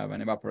you have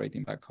an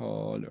evaporating black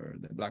hole, or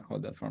the black hole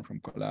that formed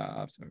from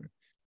collapse, or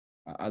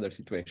other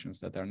situations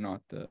that are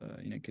not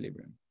in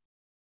equilibrium.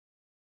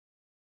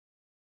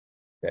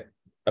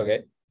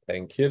 Okay,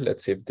 thank you.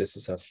 Let's see if this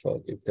is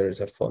if there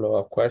is a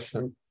follow-up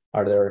question.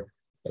 Are there?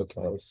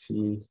 Okay, I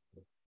see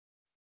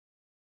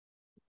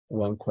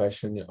one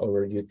question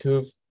over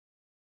YouTube.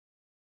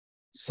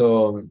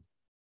 So,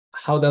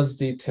 how does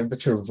the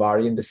temperature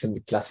vary in the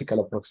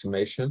semi-classical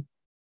approximation?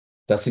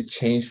 Does it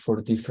change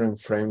for different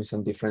frames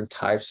and different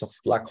types of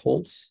black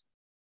holes?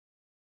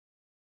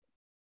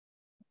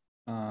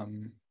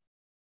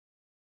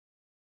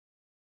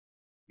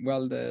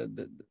 Well, let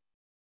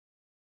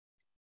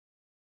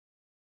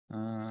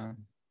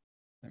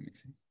me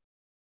see.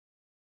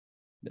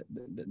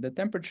 The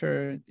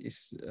temperature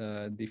is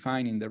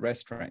defined in the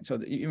rest frame. So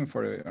even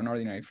for an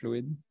ordinary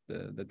fluid,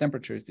 the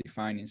temperature is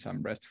defined in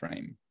some rest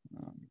frame.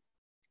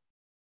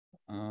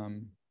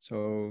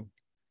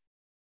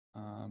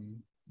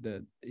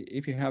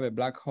 If you have a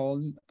black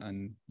hole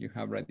and you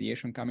have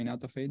radiation coming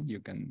out of it,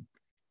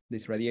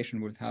 this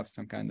radiation will have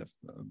some kind of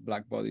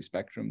black body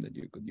spectrum that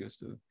you could use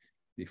to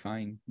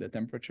define the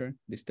temperature.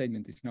 This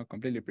statement is not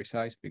completely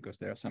precise because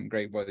there are some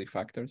gray body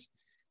factors.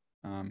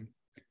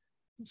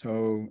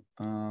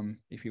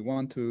 If you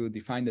want to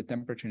define the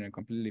temperature in a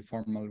completely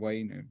formal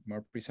way, in a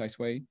more precise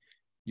way,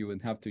 you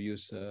would have to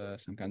use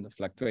some kind of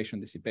fluctuation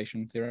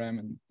dissipation theorem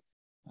and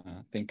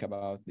think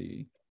about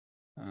the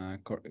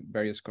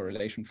various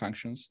correlation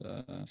functions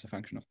as a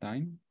function of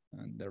time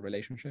and their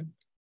relationship.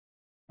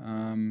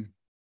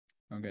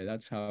 Okay,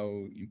 that's how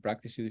in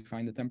practice you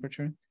define the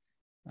temperature.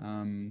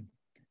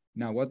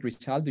 Now, what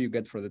result do you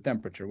get for the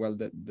temperature? Well,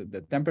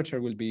 the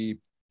temperature will be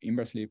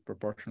inversely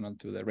proportional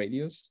to the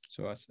radius.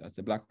 So as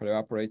the black hole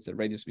evaporates, the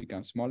radius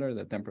becomes smaller,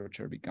 the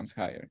temperature becomes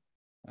higher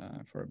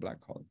for a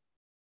black hole.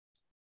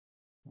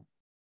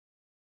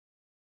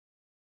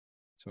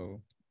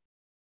 So,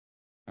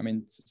 I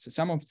mean,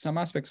 some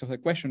aspects of the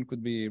question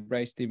could be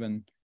raised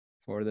even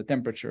for the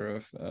temperature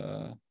of,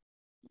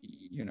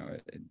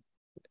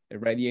 a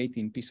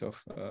radiating piece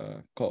of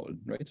coal,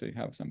 right? So you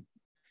have some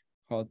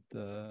hot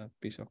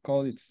piece of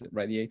coal, it's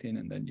radiating,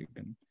 and then you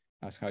can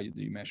ask how do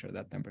you measure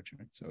that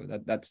temperature. So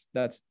that's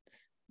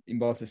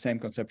involves the same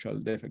conceptual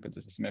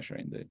difficulties as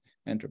measuring the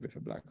entropy of a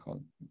black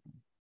hole.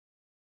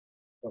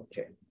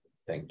 Okay,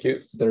 thank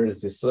you. There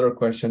is this other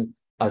question.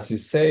 As you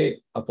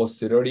say, a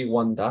posteriori,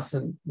 one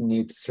doesn't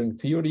need string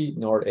theory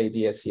nor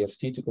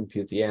ADS-CFT to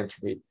compute the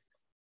entropy.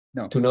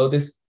 No. To know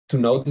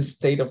the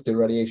state of the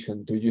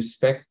radiation, do you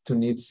expect to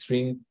need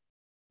string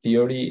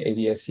theory,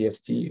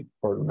 ADS-CFT,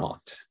 or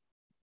not?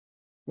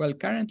 Well,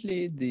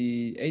 currently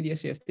the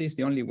ADS-CFT is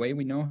the only way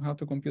we know how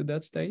to compute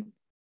that state.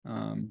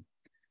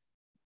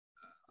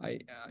 I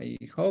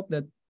hope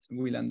that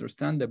we'll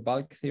understand the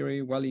bulk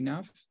theory well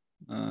enough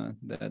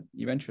that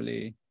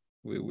eventually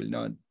we will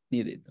not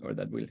need it, or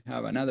that we'll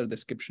have another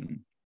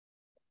description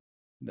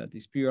that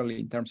is purely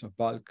in terms of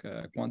bulk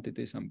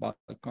quantities and bulk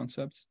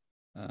concepts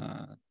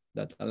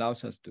that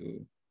allows us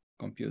to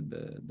compute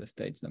the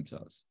states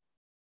themselves.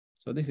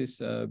 So this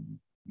is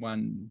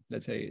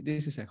let's say,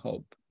 this is a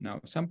hope.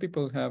 Now, some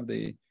people have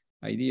the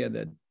idea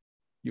that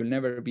you'll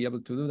never be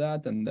able to do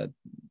that, and that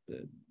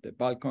the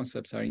bulk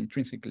concepts are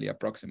intrinsically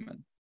approximate,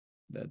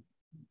 that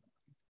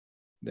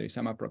there is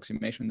some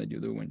approximation that you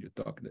do when you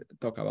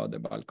talk about the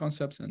bulk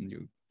concepts, and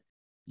you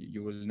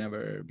will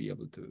never be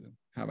able to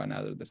have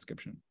another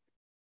description.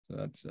 So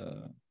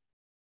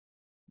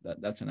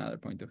that's another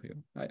point of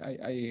view.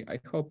 I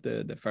hope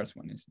the first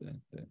one is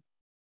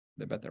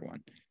the better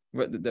one.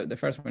 But the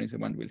first one is the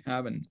one we'll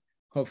have, and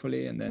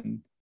hopefully, and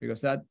then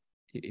because that,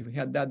 if we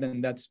had that,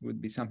 then that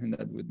would be something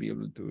that would be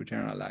able to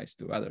generalize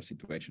to other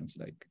situations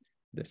like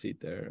the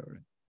sitter,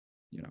 or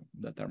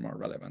that are more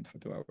relevant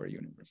to our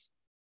universe.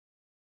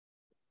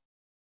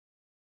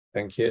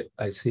 Thank you.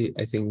 I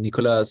think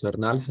Nicolas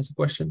Bernal has a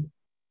question.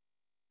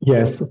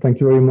 Yes, thank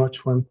you very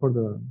much, Juan, for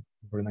the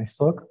very nice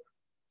talk.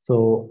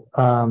 So,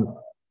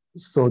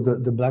 so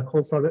the black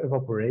holes are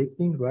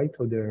evaporating, right?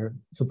 So they're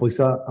suppose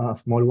a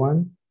small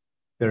one.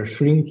 They're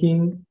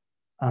shrinking.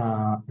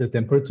 The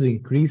temperature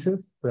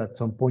increases, but at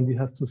some point you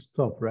have to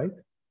stop, right?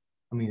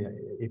 I mean,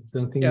 if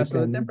something. Yeah.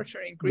 So the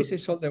temperature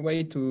increases all the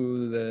way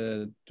to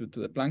the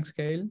Planck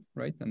scale,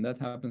 right? And that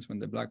happens when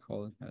the black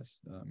hole has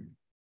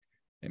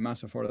a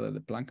mass of order the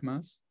Planck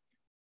mass.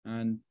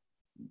 And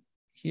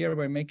here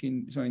we're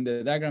making, so in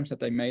the diagrams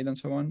that I made and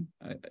so on,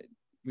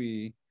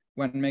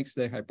 one makes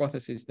the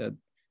hypothesis that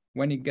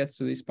when it gets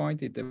to this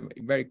point, it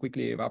very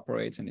quickly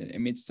evaporates and it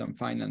emits some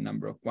final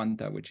number of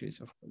quanta, which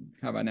is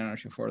have an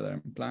energy of order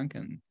in Planck,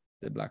 and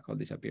the black hole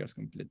disappears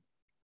completely.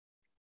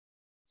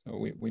 So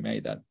we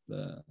made that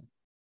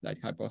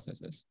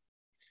hypothesis.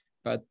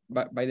 But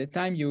by the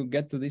time you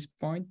get to this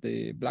point,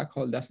 the black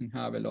hole doesn't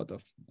have a lot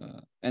of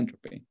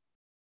entropy.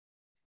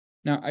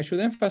 Now, I should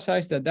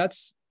emphasize that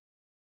that's,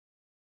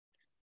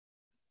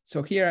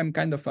 so here I'm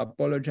kind of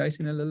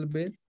apologizing a little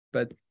bit,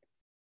 but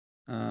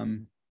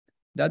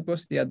that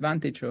was the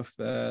advantage of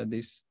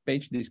this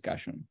page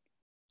discussion.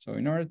 So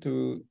in order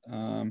to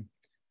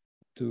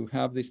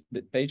have this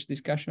page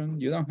discussion,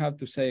 you don't have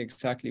to say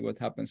exactly what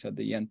happens at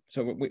the end.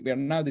 So we are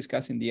now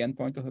discussing the end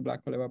point of the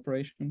black hole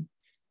evaporation,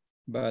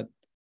 but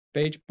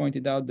Page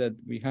pointed out that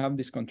we have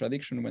this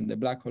contradiction when the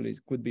black hole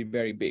could be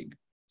very big.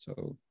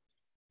 So,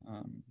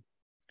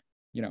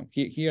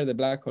 here the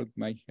black hole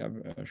might have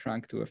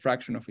shrunk to a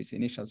fraction of its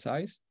initial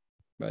size,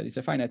 but it's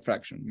a finite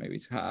fraction. Maybe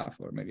it's half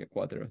or maybe a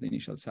quarter of the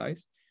initial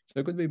size. So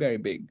it could be very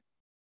big.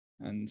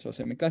 And so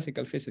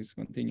semi-classical physics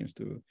continues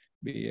to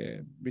be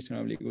a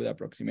reasonably good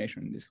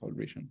approximation in this whole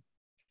region.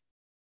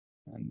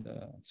 And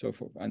so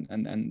forth.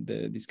 And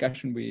the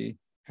discussion we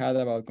had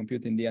about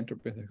computing the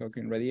entropy of the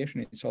Hawking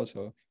radiation is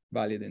also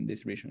valid in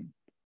this region.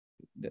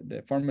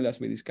 The formulas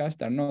we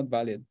discussed are not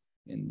valid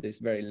in these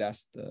very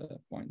last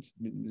points,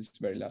 these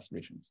very last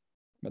regions,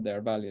 but they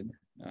are valid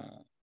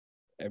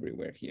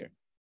everywhere here.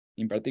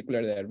 In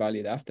particular, they are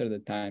valid after the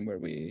time where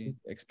we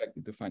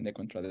expected to find the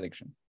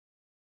contradiction.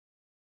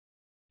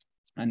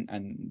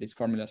 And these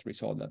formulas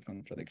resolve that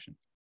contradiction.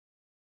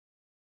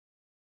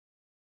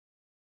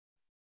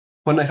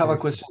 Juan, I have a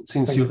question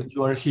since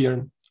you are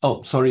here.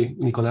 Oh, sorry,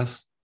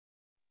 Nicolas.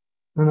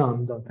 No,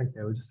 I'm done. Thank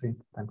you. I was just saying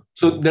thanks.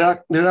 So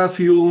there are a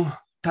few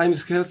time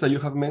scales that you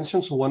have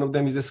mentioned. So one of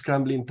them is the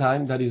scrambling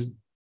time, that is,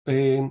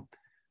 and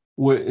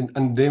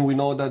then we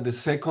know that the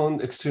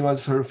second extremal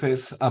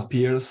surface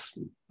appears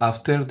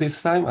after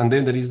this time, and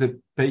then there is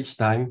the page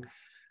time.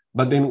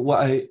 But then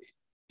why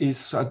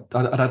is at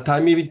a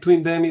time in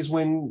between them is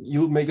when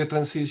you make a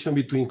transition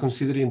between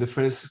considering the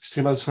first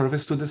extremal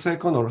surface to the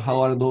second, or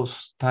how are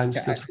those time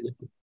scales?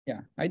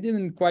 I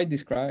didn't quite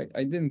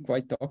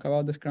talk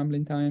about the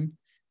scrambling time.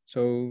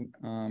 So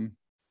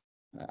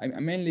I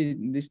mainly,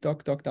 this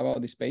talk talked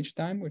about this page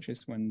time, which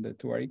is when the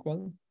two are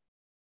equal.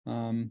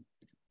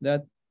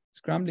 That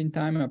scrambling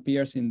time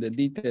appears in the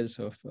details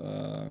of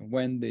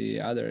when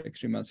the other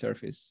extremal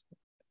surface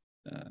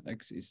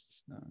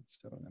exists.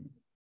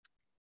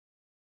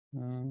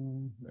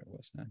 Where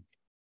was that?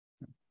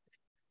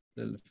 A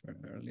little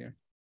further earlier.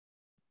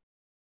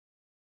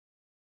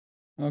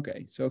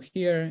 Okay, so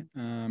here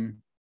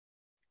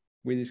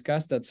we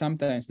discussed that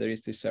sometimes there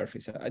is this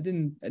surface. I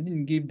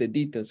didn't give the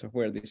details of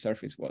where this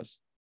surface was,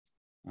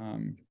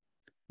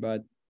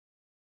 but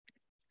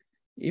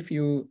if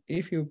you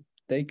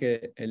take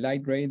a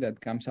light ray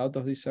that comes out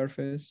of this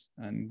surface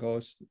and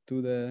goes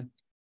to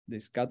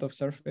this cutoff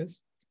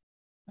surface,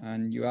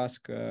 and you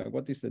ask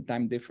what is the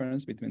time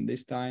difference between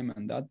this time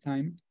and that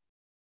time,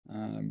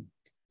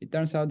 it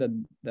turns out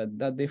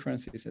that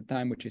difference is a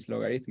time which is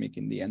logarithmic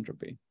in the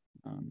entropy.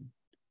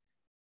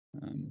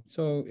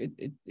 So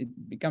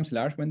it becomes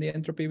large when the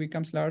entropy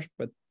becomes large,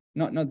 but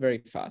not very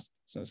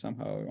fast. So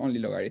somehow only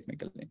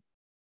logarithmically.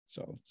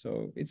 So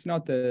it's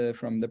not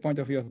from the point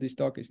of view of this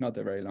talk, it's not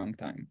a very long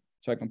time.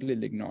 So I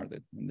completely ignored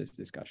it in this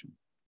discussion.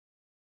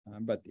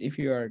 But if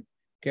you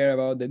care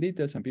about the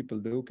details, and people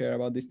do care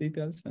about these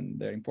details, and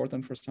they're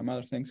important for some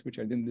other things which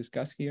I didn't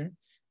discuss here,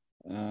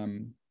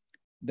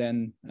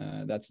 then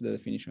that's the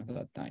definition of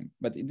that time.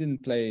 But it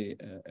didn't play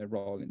a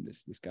role in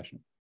this discussion.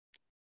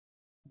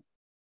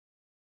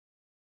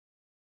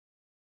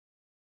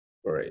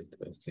 Great.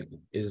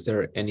 Is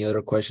there any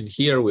other question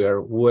here? We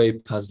are way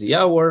past the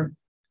hour.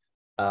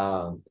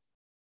 I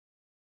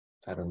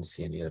don't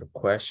see any other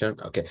question.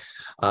 Okay.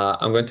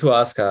 I'm going to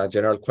ask a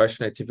general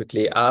question I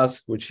typically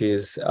ask, which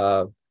is,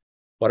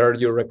 what are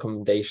your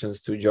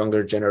recommendations to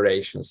younger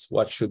generations?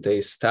 What should they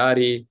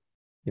study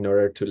in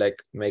order to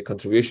make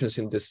contributions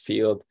in this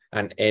field,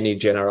 and any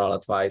general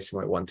advice you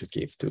might want to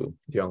give to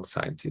young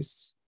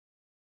scientists?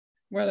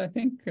 Well, I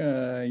think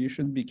you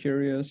should be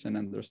curious and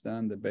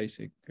understand the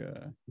basic,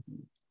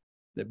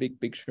 the big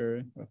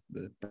picture of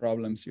the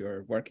problems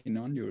you're working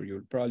on.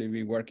 You'll probably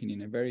be working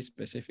in a very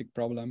specific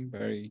problem,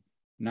 very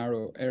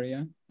narrow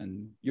area,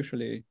 and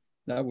usually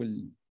that will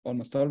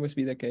almost always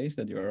be the case,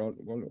 that you're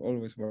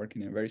always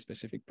working in a very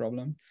specific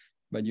problem,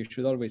 but you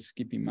should always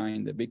keep in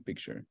mind the big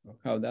picture of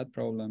how that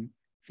problem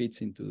fits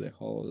into the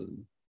whole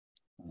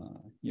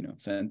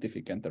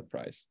scientific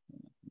enterprise,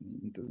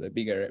 into the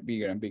bigger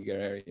and bigger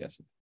areas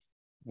of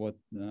what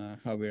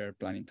how we are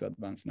planning to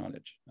advance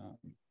knowledge.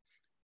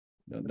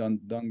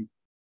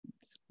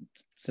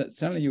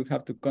 Certainly you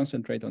have to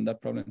concentrate on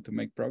that problem to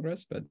make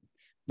progress, but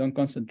don't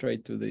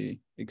concentrate to the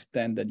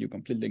extent that you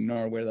completely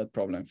ignore where that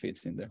problem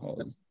fits in the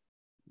whole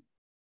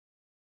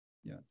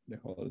the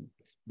whole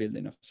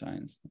building of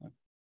science.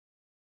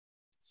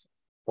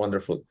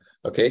 Wonderful.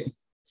 Okay.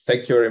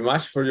 Thank you very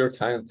much for your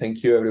time.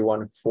 Thank you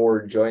everyone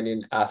for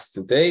joining us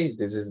today.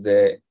 This is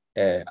the,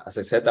 as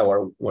I said,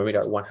 our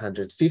webinar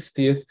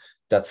 150th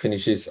that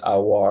finishes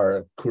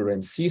our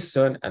current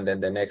season, and then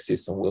the next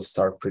season will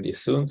start pretty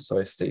soon.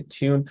 So stay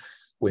tuned.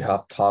 We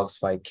have talks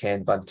by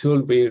Ken Van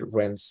Tulby,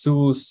 Ren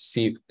Soos,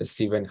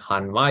 Steven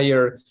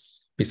Hanmeyer,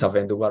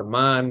 Pisavendu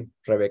Barman,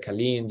 Rebecca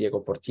Lin,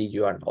 Diego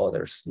Portillo, and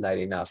others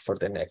lining up for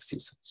the next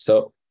season.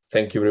 So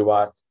thank you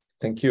everyone.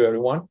 Thank you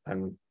everyone,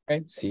 and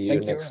see you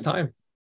next time.